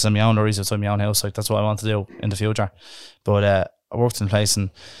house. I'm gonna send my own lorries outside my own house. That's what I want to do in the future. But I worked in a place, and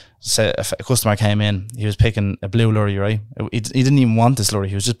if a customer came in, he was picking a blue lorry, right? He didn't even want this lorry.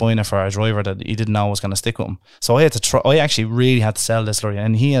 He was just buying it for a driver that he didn't know was going to stick with him. So I had to try. I actually really had to sell this lorry,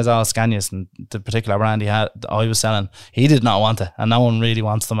 and he has all Scanias, and the particular brand I was selling, he did not want it, and no one really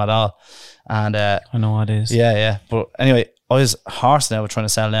wants them at all. And I know what it is. Yeah. But anyway, I was horsing out trying to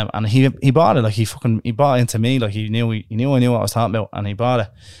sell them, and he bought it. He bought into me. He knew I knew what I was talking about, and he bought it.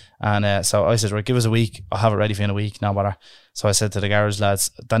 And so I said, right, give us a week. I'll have it ready for you in a week. No matter. So I said to the garage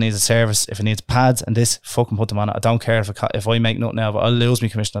lads, that needs a service. If it needs pads and this, fucking put them on it. I don't care if I make nothing out of it. I'll lose my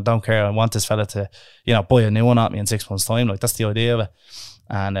commission. I don't care. I want this fella to, buy a new one at me in 6 months' time. That's the idea of it.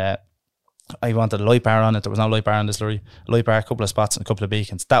 And I wanted a light bar on it. There was no light bar on this lorry. Light bar, a couple of spots and a couple of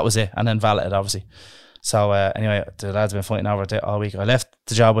beacons. That was it. And then valeted, obviously. So anyway, the lads have been fighting over it all week. I left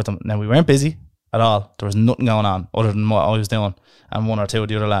the job with them. Now, we weren't busy at all. There was nothing going on other than what I was doing and 1 or 2 of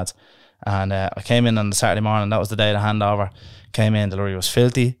the other lads. And I came in on the Saturday morning. That was the day of the handover. Came in, the lorry was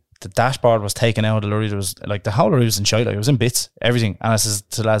filthy. The dashboard was taken out. The lorry was the whole lorry was in shite. It was in bits, everything. And I says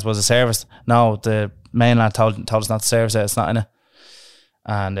to the lads, was it serviced? No, the main lad told us not to service it. It's not in it.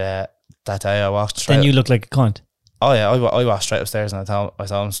 And that day I walked straight. Then you look like a cunt. Oh yeah, I walked straight upstairs and I told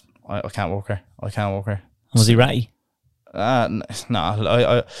him I can't work here. I can't work here. Was he ratty? No,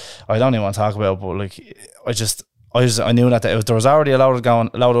 I don't even want to talk about it, but I knew that there was already a lot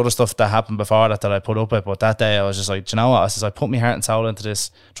of other stuff that happened before that I put up with, but that day I was just like, do you know what? I says, I put my heart and soul into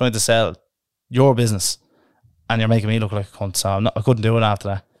this, trying to sell your business, and you're making me look like a cunt, so I couldn't do it after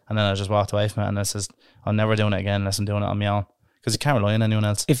that. And then I just walked away from it, and I says, I'm never doing it again unless I'm doing it on my own, because you can't rely on anyone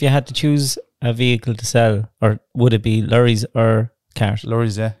else. If you had to choose a vehicle to sell, or would it be lorries or cars?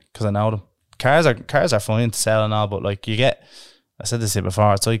 Lorries, yeah, because I know them. Cars are fine to sell and all, but like I said this here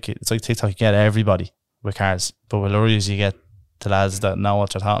before, it's like TikTok, you get everybody with cars, but with lorries you get the lads that know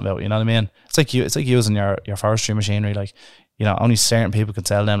what they're talking about, you know what I mean? It's like using your forestry machinery, like, you know, only certain people can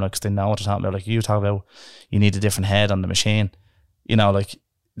sell them, like, 'cause they know what they're talking about. Like you talk about, you need a different head on the machine, you know, like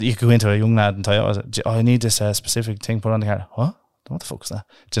you could go into a young lad and tell you, oh, I need this specific thing put on the car. What the fuck is that?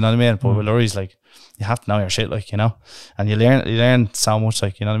 Do you know what I mean? But with lorries, like, you have to know your shit, like, you know, and you learn so much,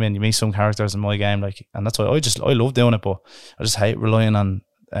 like, you know what I mean? You meet some characters in my game, like, and that's why I love doing it, but I just hate relying on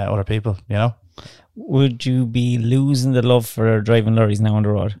other people, you know. Would you be losing the love for driving lorries now on the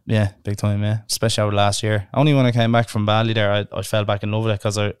road? Yeah, big time, yeah. Especially over last year. Only when I came back from Bali there, I fell back in love with it,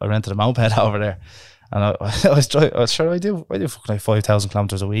 because I rented a moped over there. And I was sure I do fucking like 5,000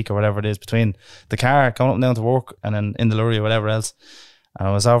 kilometers a week or whatever it is, between the car, going up and down to work, and then in the lorry or whatever else. And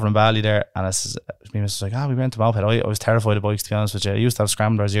I was over in Bali there, and me was like, we rent a moped. I was terrified of bikes, to be honest with you. I used to have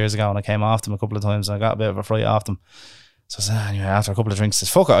scramblers years ago, and I came off them a couple of times, and I got a bit of a fright off them. So I said, anyway, after a couple of drinks, I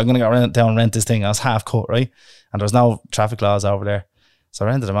said, fuck it, I'm going to go down and rent this thing. I was half cut, right? And there was no traffic laws over there. So I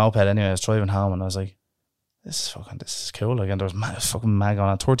rented a moped anyway. I was driving home, and I was like, this is cool. Like, and there was fucking mad going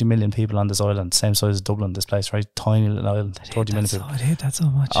on. 30 million people on this island, same size as Dublin, this place, right? Tiny little island, 30 million people. I hate that so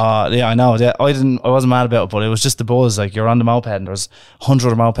much. Yeah, I know. Yeah, I wasn't mad about it, but it was just the buzz. Like, you're on the moped, and there's 100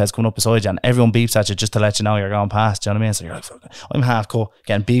 other mopeds coming up beside you, and everyone beeps at you just to let you know you're going past. Do you know what I mean? So you're like, fuck, I'm half cut,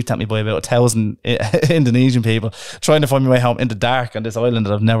 getting beeped at me by about 1,000 Indonesian people, trying to find my way home in the dark on this island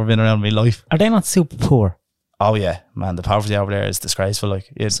that I've never been around in my life. Are they not super poor? Oh yeah, man, the poverty over there is disgraceful.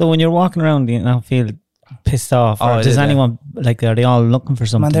 Like, so when you're walking around, do you not feel pissed off? Or does anyone, like, are they all looking for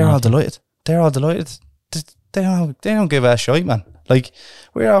something? Man, they're all delighted. They're all delighted. They don't give a shite, man. Like,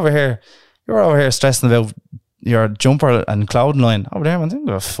 you're over here stressing about your jumper and clothing line. Over there, man, they don't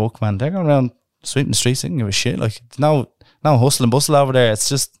give a fuck, man. They're going around sweeping the streets, they don't give a shit. Like, no hustle and bustle over there. It's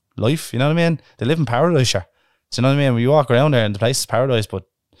just life, you know what I mean? They live in paradise, sure. Do you know what I mean? When you walk around there and the place is paradise, but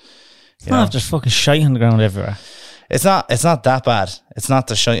it's not just fucking shite on the ground everywhere. It's not that bad. It's not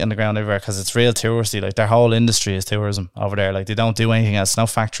the shite on the ground everywhere, because it's real touristy. Like, their whole industry is tourism over there. Like, they don't do anything else. No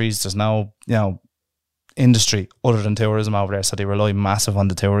factories. There's no, you know, industry other than tourism over there. So they rely massive on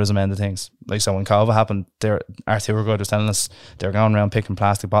the tourism end of things. Like, so when COVID happened, our tour guide was telling us they were going around picking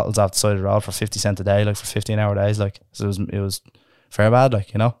plastic bottles off the side of the road for 50 cents a day, like for 15-hour days. Like, so it was fair bad,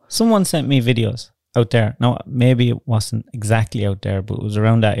 like, you know. Someone sent me videos out there. No, maybe it wasn't exactly out there, but it was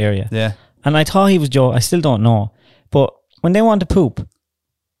around that area. Yeah. And I thought he was Joe. I still don't know. But when they want to poop,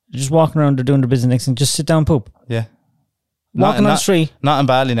 they're just walking around, they're doing their business next and just sit down and poop. Yeah. Walking on the street. Not in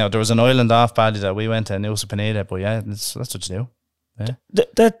Bali now. There was an island off Bali that we went to, Nusa Penida, but yeah, that's what you do. Yeah.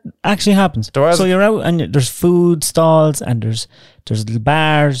 That actually happens. So you're out and there's food stalls and there's little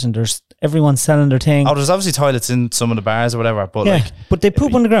bars and there's everyone selling their thing. Oh, there's obviously toilets in some of the bars or whatever, but yeah, like, but they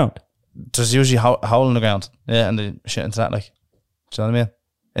poop on the ground. There's usually a hole in the ground. Yeah, and they shit into that, like, do you know what I mean?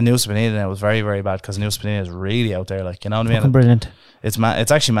 In Nusa Penida, it was very, very bad, because Nusa Penida is really out there, like, you know what I mean? Fucking brilliant. It's mad.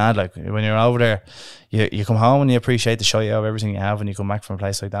 It's actually mad. Like, when you're over there, you come home and you appreciate the shit of everything you have when you come back from a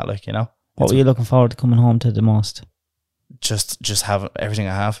place like that, like, you know. What were you looking forward to coming home to the most? Just have everything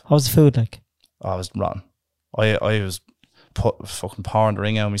I have. How's the food like? Oh, I was rotten. I was fucking pouring the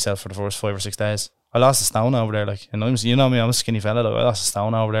ring out of myself for the first 5 or 6 days. I lost a stone over there, like, and you know me, I'm a skinny fella. Like, I lost a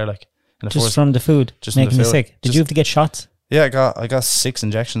stone over there, like, in the just from the food, just making you sick. Did you have to get shots? Yeah, I got 6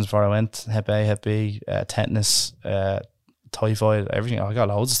 injections before I went. Hep A, Hep B, tetanus, typhoid, everything. I got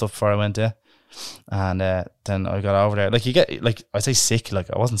loads of stuff before I went there. And then I got over there. Like, you get, like, I say sick, like,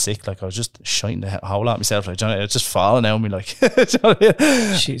 I wasn't sick, like, I was just shiting the whole lot myself, like, you know, it was just falling out of me, like. You know what I mean?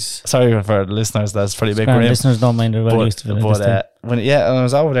 Jeez. Sorry for the listeners, that's pretty big grim. Listeners don't mind, they're well used to it. But and I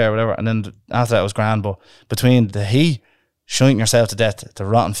was over there, whatever, and then after that it was grand, but between the heat, shiting yourself to death, the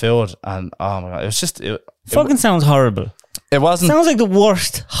rotten food, and oh my God, it was just... Fucking sounds horrible. It wasn't... Sounds like the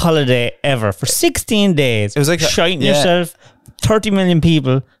worst holiday ever. For 16 days, it was like shiting yourself, 30 million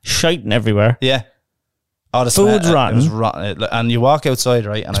people shiting everywhere. Yeah. Oh, the food's rotten. It was rotten. And you walk outside,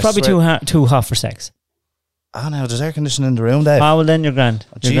 right? And it's probably too hot for sex. Oh no, there's air conditioning in the room, Dave. Oh, well then you're grand.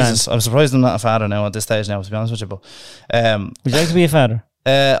 Jesus, I'm surprised I'm not a father now at this stage now, to be honest with you. But would you like to be a father?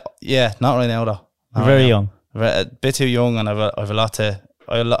 Yeah, not right now though. You're very young. A bit too young, and I've a lot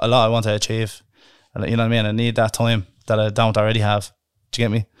I want to achieve. You know what I mean? I need that time that I don't already have. Do you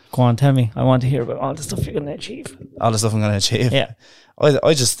get me? Go on, tell me. I want to hear about all the stuff you're going to achieve. All the stuff I'm going to achieve. Yeah.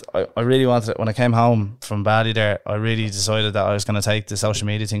 I really wanted it. When I came home from Bali there, I really decided that I was going to take the social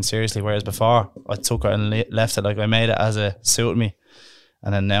media thing seriously, whereas before I took it and left it. Like, I made it as it suited me,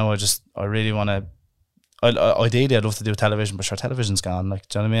 and then now I really want to. Ideally, I'd love to do television, but sure, television's gone. Like,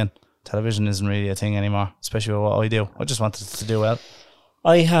 do you know what I mean? Television isn't really a thing anymore, especially with what I do. I just wanted to do well.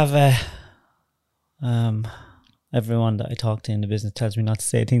 I have everyone that I talk to in the business tells me not to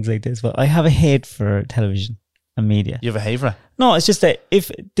say things like this, but I have a hate for television and media. You have a hate for it? No, it's just that if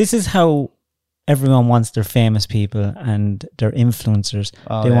this is how everyone wants their famous people and their influencers,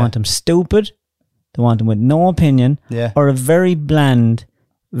 they want them stupid, they want them with no opinion, or a very bland,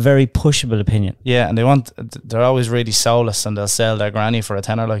 very pushable opinion. Yeah, and they're always really soulless, and they'll sell their granny for a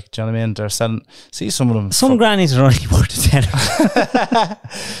tenner. Like, do you know what I mean? They're selling. See, some of them. Some grannies are only worth a tenner.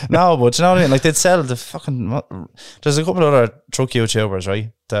 No, but do you know what I mean? Like, they'd sell the fucking. There's a couple of other truck YouTubers,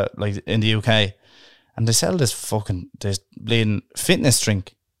 right? That, like, in the UK, and they sell this bleeding fitness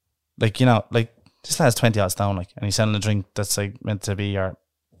drink. Like, you know, like, this lad's 20 odds down, like, and he's selling a drink that's like meant to be your,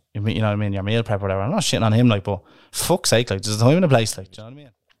 you know what I mean, your meal prep or whatever. I'm not shitting on him, like, but fuck's sake, like, there's a time and a place, like, do you know what I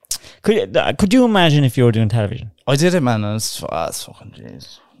mean? Could you imagine if you were doing television? I did it, man, and it's fucking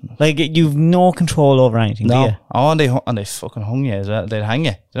jeez. Like, you've no control over anything, do you? Oh, and they fucking hung you as well. They'd hang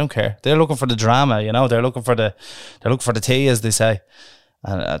you. They don't care. They're looking for the drama, you know. They're looking for the tea, as they say.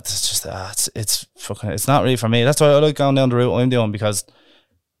 And it's just it's not really for me. That's why I like going down the route I'm doing, because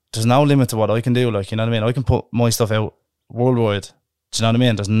there's no limit to what I can do. Like, you know what I mean? I can put my stuff out worldwide. Do you know what I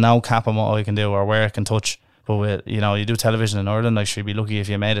mean? There's no cap on what I can do or where I can touch. But with, you know, you do television in Ireland, like, you'd be lucky if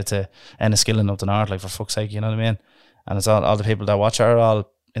you made it to Enniskillen up the north, like, for fuck's sake, you know what I mean? And it's all the people that watch it are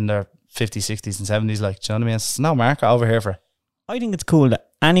all in their 50s, 60s and 70s, like, do you know what I mean? It's no market over here for it. I think it's cool that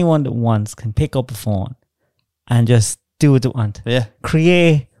anyone that wants can pick up a phone and just do what they want. Yeah.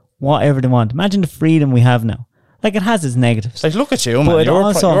 Create whatever they want. Imagine the freedom we have now. Like, it has its negatives. Like, look at you, man.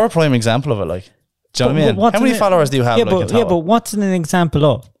 You're a prime example of it, like. Do you know what I mean? How many followers do you have? But what's an example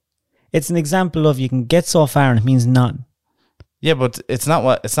of? It's an example of you can get so far and it means nothing. Yeah, but it's not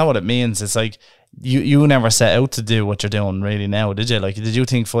what it means. It's like you never set out to do what you're doing really now, did you? Like, did you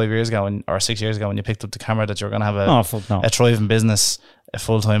think 5 years ago or 6 years ago when you picked up the camera that you were going to have a thriving business, a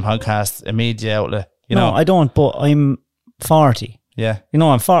full-time podcast, a media outlet? No, I don't, but I'm 40. Yeah. You know,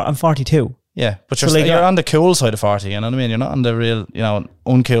 I'm 42. Yeah, but you're on the cool side of 40, you know what I mean? You're not on the real, you know,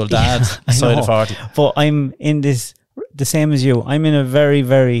 uncool dad side of 40. But I'm in the same as you. I'm in a very,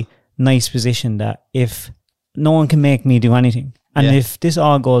 very nice position that if no one can make me do anything, and if this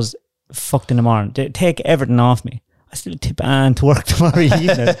all goes fucked in the morning, they take everything off me, I still tip Anne to work tomorrow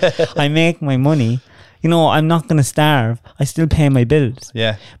evening. I make my money. You know, I'm not going to starve. I still pay my bills.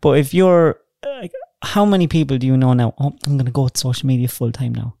 Yeah. But if you're, how many people do you know now? Oh, I'm going to go to social media full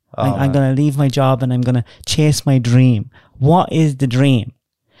time now. I'm going to leave my job and I'm going to chase my dream. What is the dream?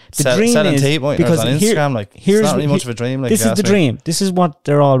 The dream is because on Instagram, like, it's not really much of a dream. Like, this is the dream. This is what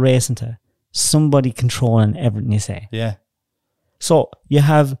they're all racing to. Somebody controlling everything you say. Yeah. So you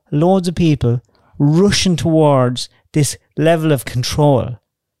have loads of people rushing towards this level of control.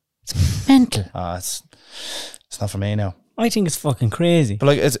 It's mental. It's not for me now. I think it's fucking crazy. But,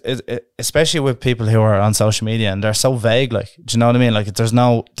 like, it's especially with people who are on social media and they're so vague. Like, do you know what I mean? Like,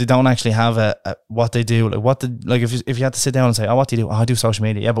 they don't actually have a what they do. Like, if you had to sit down and say, oh, what do you do? Oh, I do social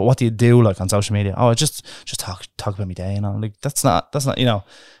media. Yeah, but what do you do, like, on social media? Oh, I just talk about my day, you know. Like, that's not, you know.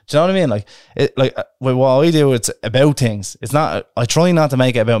 Do you know what I mean? Like, with what I do, it's about things. It's not. I try not to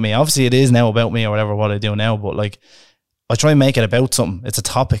make it about me. Obviously, it is now about me or whatever what I do now. But, like, I try and make it about something. It's a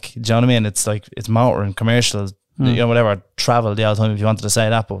topic. Do you know what I mean? It's like, it's motor and commercials. You know, whatever, travel the other time if you wanted to say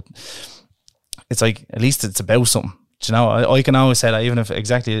that, but it's like, at least it's about something. Do you know, I can always say that, even if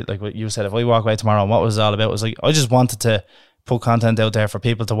exactly like what you said, if I walk away tomorrow and what was it all about, it was like, I just wanted to put content out there for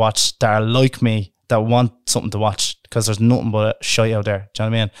people to watch that are like me, that want something to watch, because there's nothing but shite out there. Do you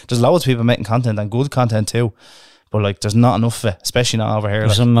know what I mean? There's loads of people making content and good content too, but, like, there's not enough of it, especially not over here.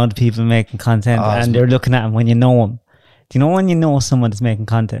 There's some other people making content and they're looking at them when you know them. Do you know when you know someone that's making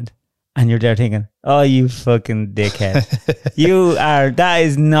content? And you're there thinking, oh, you fucking dickhead. That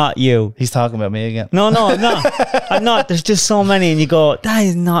is not you. He's talking about me again. No, I'm not. There's just so many and you go, that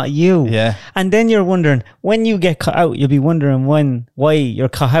is not you. Yeah. And then you're wondering, when you get cut out, you'll be wondering why you're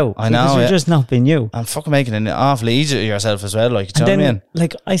cut out. I know. Because you're just not being you. I'm fucking making an awfully easy to yourself as well. Like, do you know what I mean?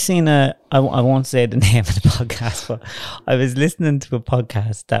 Like, I seen I won't say the name of the podcast, but I was listening to a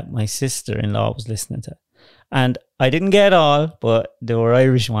podcast that my sister-in-law was listening to. And I didn't get all, but they were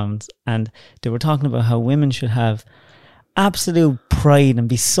Irish ones. And they were talking about how women should have absolute pride and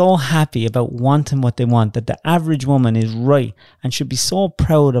be so happy about wanting what they want, that the average woman is right and should be so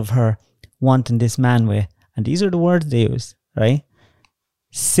proud of her wanting this man way. And these are the words they use, right?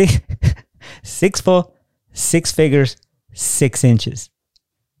 6 foot, 6 figures, 6 inches.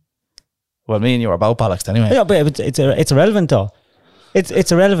 Well, me and you are about bollocks anyway. Yeah, but it's irrelevant though.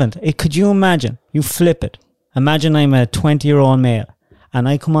 It's irrelevant. Could you imagine? You flip it. Imagine I'm a 20-year-old male and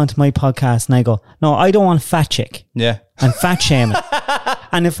I come onto my podcast and I go, no, I don't want fat chick. Yeah. And fat shaming.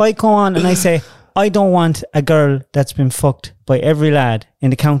 And if I go on and I say, I don't want a girl that's been fucked by every lad in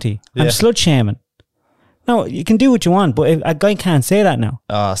the county, I'm slut shaming. No, you can do what you want, but a guy can't say that now.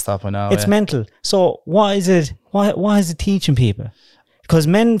 Oh, stop it now. It's mental. So what is it? Why is it teaching people? Because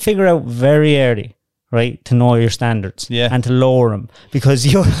men figure out very early, right, to know your standards and to lower them, because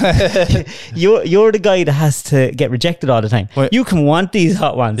you're you're the guy that has to get rejected all the time. Wait. You can want these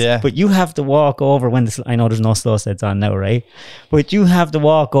hot ones, but you have to walk over when I know there's no slow sets on now, right? But you have to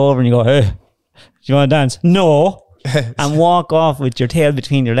walk over and you go, hey, do you want to dance? No. And walk off with your tail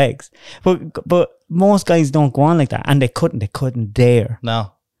between your legs. But most guys don't go on like that, and they couldn't dare.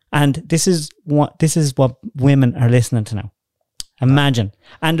 No. And this is what women are listening to now. Imagine.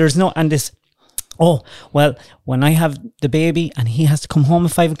 And there's no, and this, oh, well, when I have the baby and he has to come home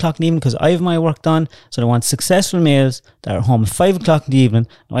at 5 o'clock in the evening because I have my work done, so they want successful males that are home at 5 o'clock in the evening.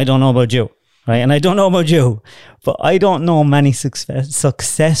 I don't know about you, right? And I don't know about you, but I don't know many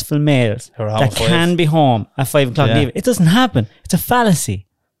successful males that can be home at 5 o'clock in the evening. It doesn't happen. It's a fallacy.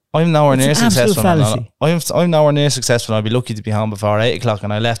 I'm nowhere near successful. I'm nowhere near successful. I'd be lucky to be home before 8 o'clock,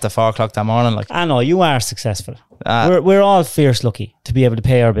 and I left at 4 o'clock that morning. Like, I know you are successful. We're all fierce lucky to be able to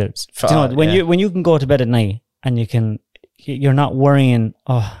pay our bills. Do you know, when you can go to bed at night and you're not worrying,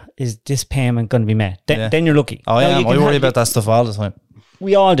 oh, is this payment going to be met? Then you're lucky. Oh, I worry about that stuff all the time.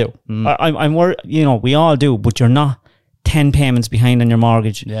 We all do. I'm worried. You know, we all do. But you're not 10 payments behind on your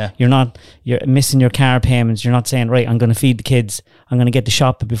mortgage. Yeah. You're missing your car payments. You're not saying, right, I'm going to feed the kids. I'm going to get the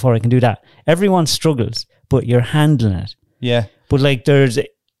shop before I can do that. Everyone struggles, but you're handling it. Yeah. But like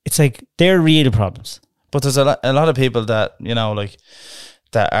it's like they're real problems. But there's a lot of people that, you know, like,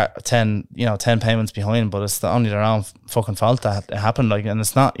 that are 10 payments behind, but it's only their own fucking fault that it happened. Like, and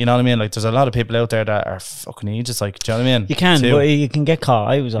it's not, you know what I mean? Like, there's a lot of people out there that are fucking idiots. Like, do you know what I mean? You can, but you can get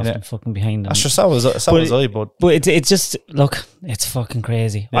caught. I was often fucking behind them. Sure, so was I. But it's just, look, it's fucking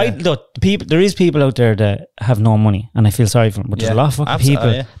crazy. There is people out there that have no money, and I feel sorry for them. But there's a lot of fucking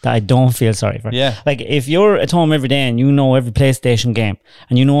people that I don't feel sorry for. Yeah. Like, if you're at home every day and you know every PlayStation game,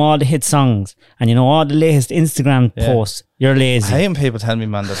 and you know all the hit songs, and you know all the latest Instagram posts, you're lazy. I hate people telling me,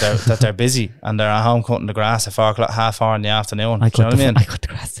 man, that they're busy and they're at home cutting the grass at 4 o'clock, half hour in the afternoon. I cut the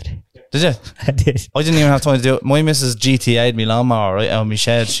grass today. Did you? I did. I didn't even have time to do it. My missus GTA'd me lawnmower right out of my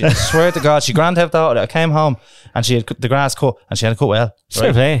shed. She swear to God, she grand helped out. I came home and she had the grass cut, and she had it cut well.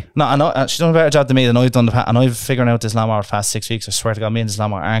 Fair play. No, I know she's done a better job than me than I've done and I've figured out this lawnmower for the past 6 weeks. I swear to God, me and this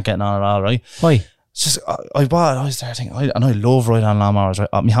lawnmower aren't getting on at all, right? Why? It's just, I was there thinking, I love riding on lawnmowers,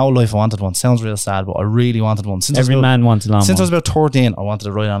 right? My whole life I wanted one. Sounds real sad, but I really wanted one. Every man wants a lawnmower. Since I was about 13, I wanted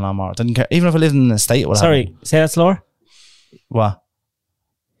to ride on a lawnmower. Didn't care. Even if I lived in an estate. Sorry, say that slower. What?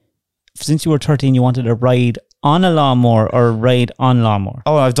 Since you were 13, you wanted to ride on a lawnmower or ride on lawnmower?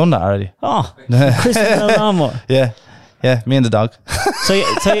 Oh, I've done that already. Oh, Chris is on a lawnmower. Yeah, me and the dog. So you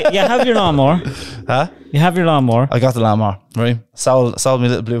have your lawnmower. Huh? You have your lawnmower. I got the lawnmower, right? Sold me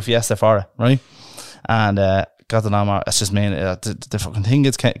little blue Fiesta for it, right? And got the lawnmower. It's just mean the fucking thing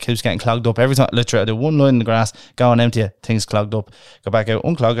keeps getting clogged up every time. Literally, I do one line in the grass, go and empty it, thing's clogged up. Go back out,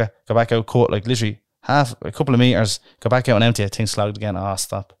 unclog it, go back out, cut like literally a couple of meters. Go back out and empty it, thing's clogged again. Oh,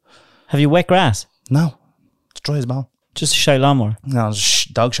 stop. Have you wet grass? No, it's dry as bone. Just a shy lawnmower? No, there's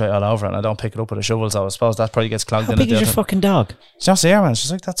dog shit all over it, and I don't pick it up with a shovel, so I suppose that probably gets clogged. How big is your fucking dog? She's not here, man.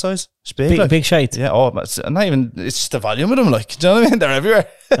 She's like that size. She's big. Big shite. Yeah, it's not even, it's just the volume of them, like, do you know what I mean? They're everywhere.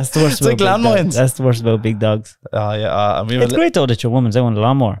 That's the worst about like landmines. That's the worst about big dogs. Oh, yeah. It's great though that your woman's out on the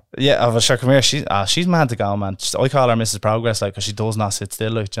lawnmower. Yeah, I've a sure, come here. She's mad to go, man. I call her Mrs. Progress, like, because she does not sit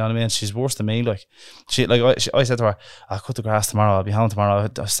still, like, do you know what I mean? She's worse than me, like. I said to her, I'll cut the grass tomorrow, I'll be home tomorrow.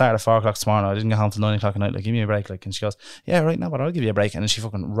 I started at 4 o'clock tomorrow, I didn't get home till 9 o'clock at night, like, give me a break, like. And she goes, yeah, right now, but I'll give you a break. And then she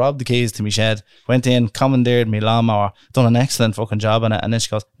fucking robbed the keys to me shed, went in, commandeered me lawnmower, done an excellent fucking job on it, and then she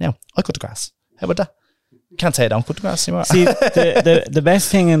goes, now, I cut the grass. How about that? Can't say I don't cut the grass anymore. See, the best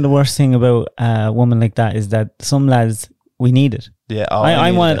thing and the worst thing about a woman like that is that some lads, we need it. Yeah.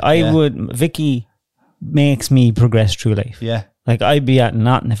 Vicky makes me progress through life. Yeah. Like, I'd be at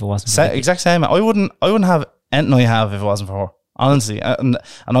nothing if it wasn't for Vicky. Exact same. I wouldn't have anything I have if it wasn't for her. Honestly, and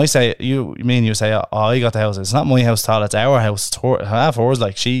I say you say, oh, I got the house. It's not my house at all. It's our house. It's half hers.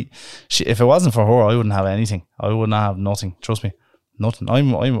 Like she, if it wasn't for her, I wouldn't have anything. I would not have nothing. Trust me, nothing.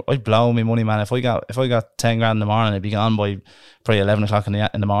 I'd blow me money, man. If I got 10 grand in the morning, it'd be gone by probably 11 o'clock in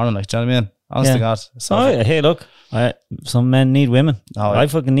the morning. Like, do you know what I mean? Honest to God. So hey, look, some men need women. I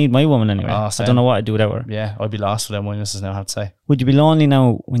fucking need my woman anyway. I don't know what I'd do without her. Yeah, I'd be lost without my missus now, I have to say. Would you be lonely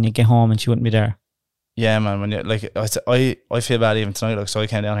now when you get home and she wouldn't be there? Yeah, man. When you like, I feel bad even tonight. Like, so I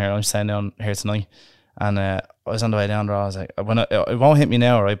came down here. I'm staying down here tonight, and I was on the way down there. I was like, it won't hit me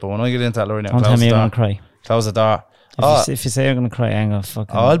now, right? But when I get into that lorry now, don't tell me you're gonna cry. Close the door. If you say you're gonna cry, I'm gonna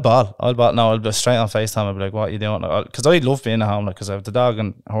fucking. I'll bawl. No, I'll be straight on FaceTime. I'll be like, "What are you doing?" Because I love being at home, like, because I have the dog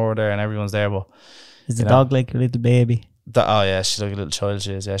and her there, and everyone's there. But is the dog like a little baby? Oh yeah, she's like a little child.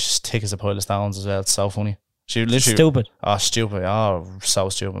 She is. Yeah, she's thick as a pile of stones as well. It's so funny. She literally stupid. Oh, stupid. Oh, so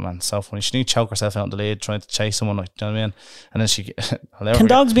stupid, man. So funny. She need to choke herself out in the lead trying to chase someone, like, do you know what I mean? And then she can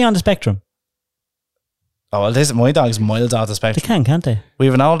dogs be on the spectrum? Oh, well, my dog's miles off the spectrum. They can't they? We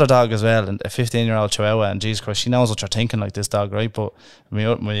have an older dog as well, and a 15-year-old Chihuahua, and Jesus Christ, she knows what you're thinking, like this dog, right? But my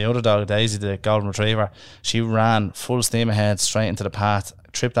other dog, Daisy, the golden retriever, she ran full steam ahead straight into the path,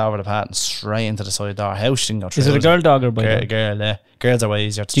 tripped over the path and straight into the side door. How she didn't go through? Is it a girl dog or boy? Girl, yeah. Girls are way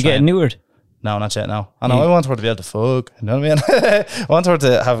easier to Do you get it neutered? No, not yet, no. I want her to be able to fuck. You know what I mean? I want her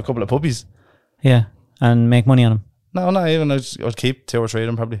to have a couple of puppies. Yeah, and make money on them. No, not even. I'd keep 2 or 3 of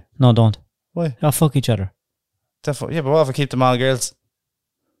them probably. No, don't. Why? They'll fuck each other. Yeah, but what if I keep them all girls?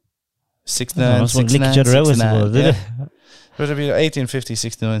 69, 69, lick each other out, I suppose, did it? But it'd be 1850,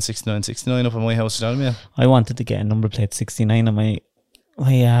 69, 69, 69 up in my house, you know what I mean? I wanted to get a number plate 69 on my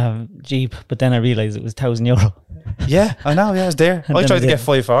Jeep, but then I realised it was €1,000. Yeah, I know, yeah, I was there. I tried to get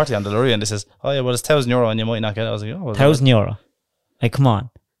 540 on the lorry and they says, oh yeah, well it's €1,000 and you might not get it. I was like, oh, €1,000. Like, come on.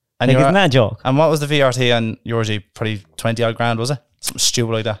 And like, isn't that a joke? And what was the VRT on your Jeep? Probably 20 odd grand, was it? Something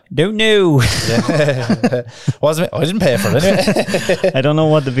stupid like that. Don't know. Yeah. Wasn't it? I didn't pay for it anyway. I don't know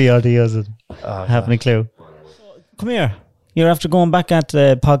what the VRT is. I haven't a clue. Come here. You're after going back at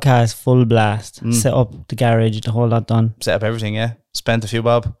the podcast full blast. Set up the garage, the whole lot done. Set up everything, yeah. Spent a few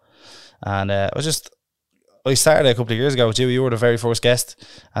bob. And I started a couple of years ago with you. You were the very first guest.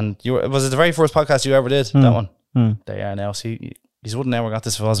 And was it the very first podcast you ever did? That one? There you are now. See, you wouldn't never got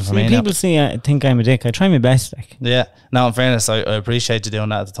this if it wasn't for me. People think I'm a dick. I try my best. Like. Yeah. Now, in fairness, I appreciate you doing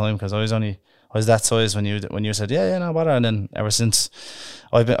that at the time because I was that size when you said, yeah, no bother. And then ever since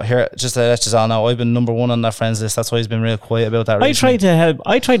I've been here, just to let you all know, I've been number 1 on that friends list. That's why he's been real quiet about that. I try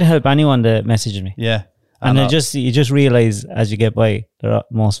to help anyone that messages me. Yeah. And you just realise as you get by,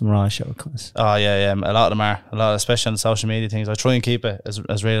 most of them are all shortcuts. Oh yeah. A lot of them are. Especially on the social media things. I try and keep it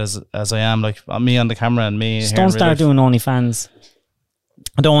as real as I am. Like me on the camera and me. Just don't start doing OnlyFans.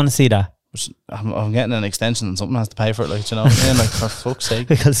 I don't want to see that. I'm getting an extension and something has to pay for it, like, you know what I mean? Like, for fuck's sake.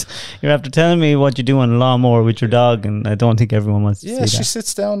 Because you're after telling me what you do on a lawnmower with your dog, and I don't think everyone wants to see that. Yeah, she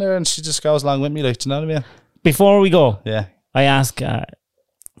sits down there and she just goes along with me, like, do you know what I mean? Before we go, I ask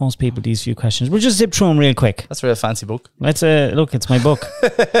most people these few questions. We'll just zip through them real quick. That's a real fancy book. Look, it's my book.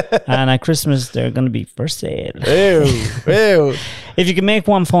 And at Christmas, they're going to be for sale. Ew. If you could make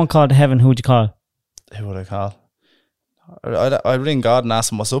one phone call to heaven, who would you call? Who would I call? I'd ring God and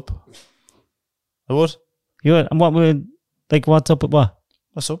ask him what's up. I would. You would? And what would, like, what's up with what?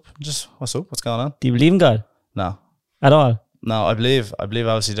 What's up? Just, what's up? What's going on? Do you believe in God? No. At all? No, I believe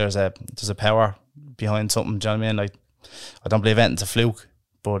obviously there's a power behind something, do you know what I mean? Like, I don't believe anything's a fluke,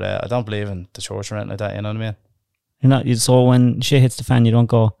 but I don't believe in the church or anything like that, you know what I mean? You're not, so when shit hits the fan, you don't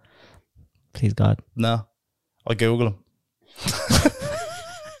go, please God. No. I Google him.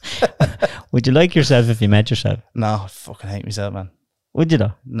 Would you like yourself if you met yourself? No, I fucking hate myself, man. Would you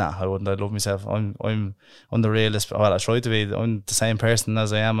though? Nah, I wouldn't. I love myself. I'm the realist. Well, I try to be. I'm the same person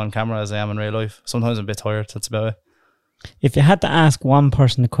as I am on camera as I am in real life. Sometimes I'm a bit tired. That's about it. If you had to ask one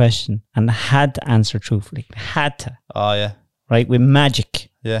person a question and had to answer truthfully, had to. Oh yeah. Right, with magic.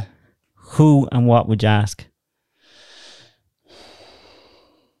 Yeah. Who and what would you ask?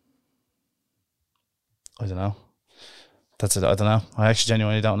 I don't know. That's it. I don't know. I actually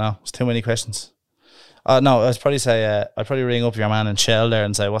genuinely don't know. It's too many questions. No, I'd probably say I'd probably ring up your man in Shell there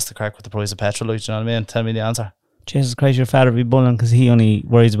and say, what's the crack with the price of petrol? Like, do you know what I mean? Tell me the answer. Jesus Christ, your father be bullying because he only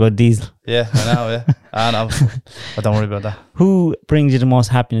worries about diesel. Yeah, I know, yeah. I know. I don't worry about that. Who brings you the most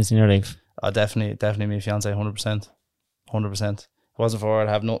happiness in your life? Definitely my fiance, 100%. 100%. If it wasn't for her, I'd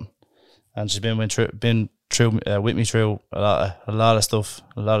have nothing. And she's been with me through a lot of stuff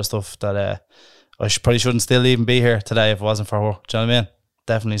that I probably shouldn't still even be here today if it wasn't for her. Do you know what I mean?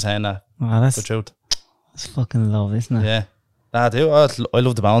 Definitely saying that. Wow, that's the truth. That's fucking love, isn't it? Yeah. I do. I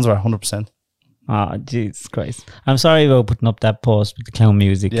love the balance of her, 100%. Oh, Jesus Christ. I'm sorry about putting up that post with the clown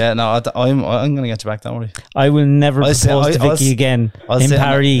music. Yeah, no, I'm going to get you back, don't worry. I will never propose to Vicky again in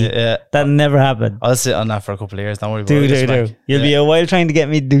Paris. That'll never happen. I'll sit on that for a couple of years, don't worry. Do. You'll be a while trying to get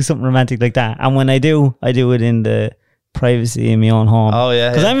me to do something romantic like that. And when I do it in the privacy in my own home. Oh, yeah.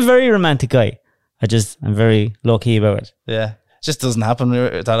 Because I'm a very romantic guy. I'm very low-key about it. Yeah. It just doesn't happen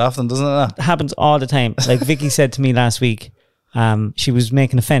that often, doesn't it? It happens all the time. Like Vicky said to me last week, she was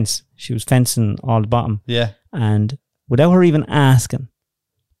making a fence. She was fencing all the bottom. Yeah. And without her even asking,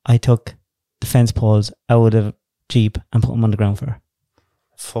 I took the fence poles out of Jeep and put them on the ground for her.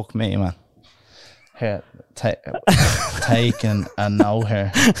 Fuck me, man. Here, taking a no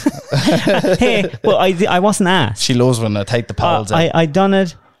here. Hey, well, I wasn't asked. She loves when I take the poles out. I done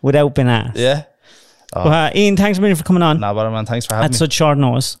it without being asked. Yeah. Oh. But, Ian, thanks a million for coming on. No, but man, thanks for having me. At such short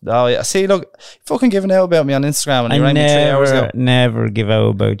notice. Oh yeah, see, look, fucking giving out about me on Instagram, and you rang me 3 hours ago. Never give out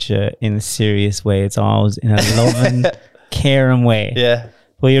about you in a serious way. It's always in a loving, caring way. Yeah.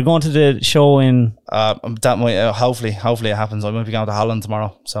 Well, you're going to the show in. That might hopefully it happens. I might be going to Holland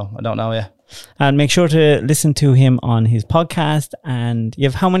tomorrow, so I don't know yet. And make sure to listen to him on his podcast. And you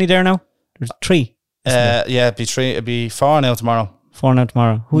have how many there now? There's 3. Yeah, it'd be 3. It'd be 4 now tomorrow. 4 now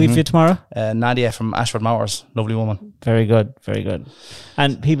tomorrow. Who have you tomorrow? Nadia from Ashford Motors. Lovely woman. Very good. Very good.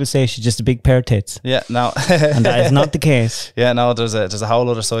 And people say she's just a big pair of tits. Yeah, no. And that is not the case. Yeah, no, there's a whole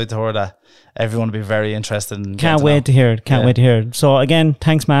other side to her that everyone will be very interested in. Can't wait to hear it. Can't wait to hear it. So again,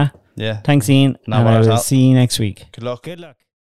 thanks, Ma. Yeah. Thanks, Ian. No, and I will see you next week. Good luck. Good luck.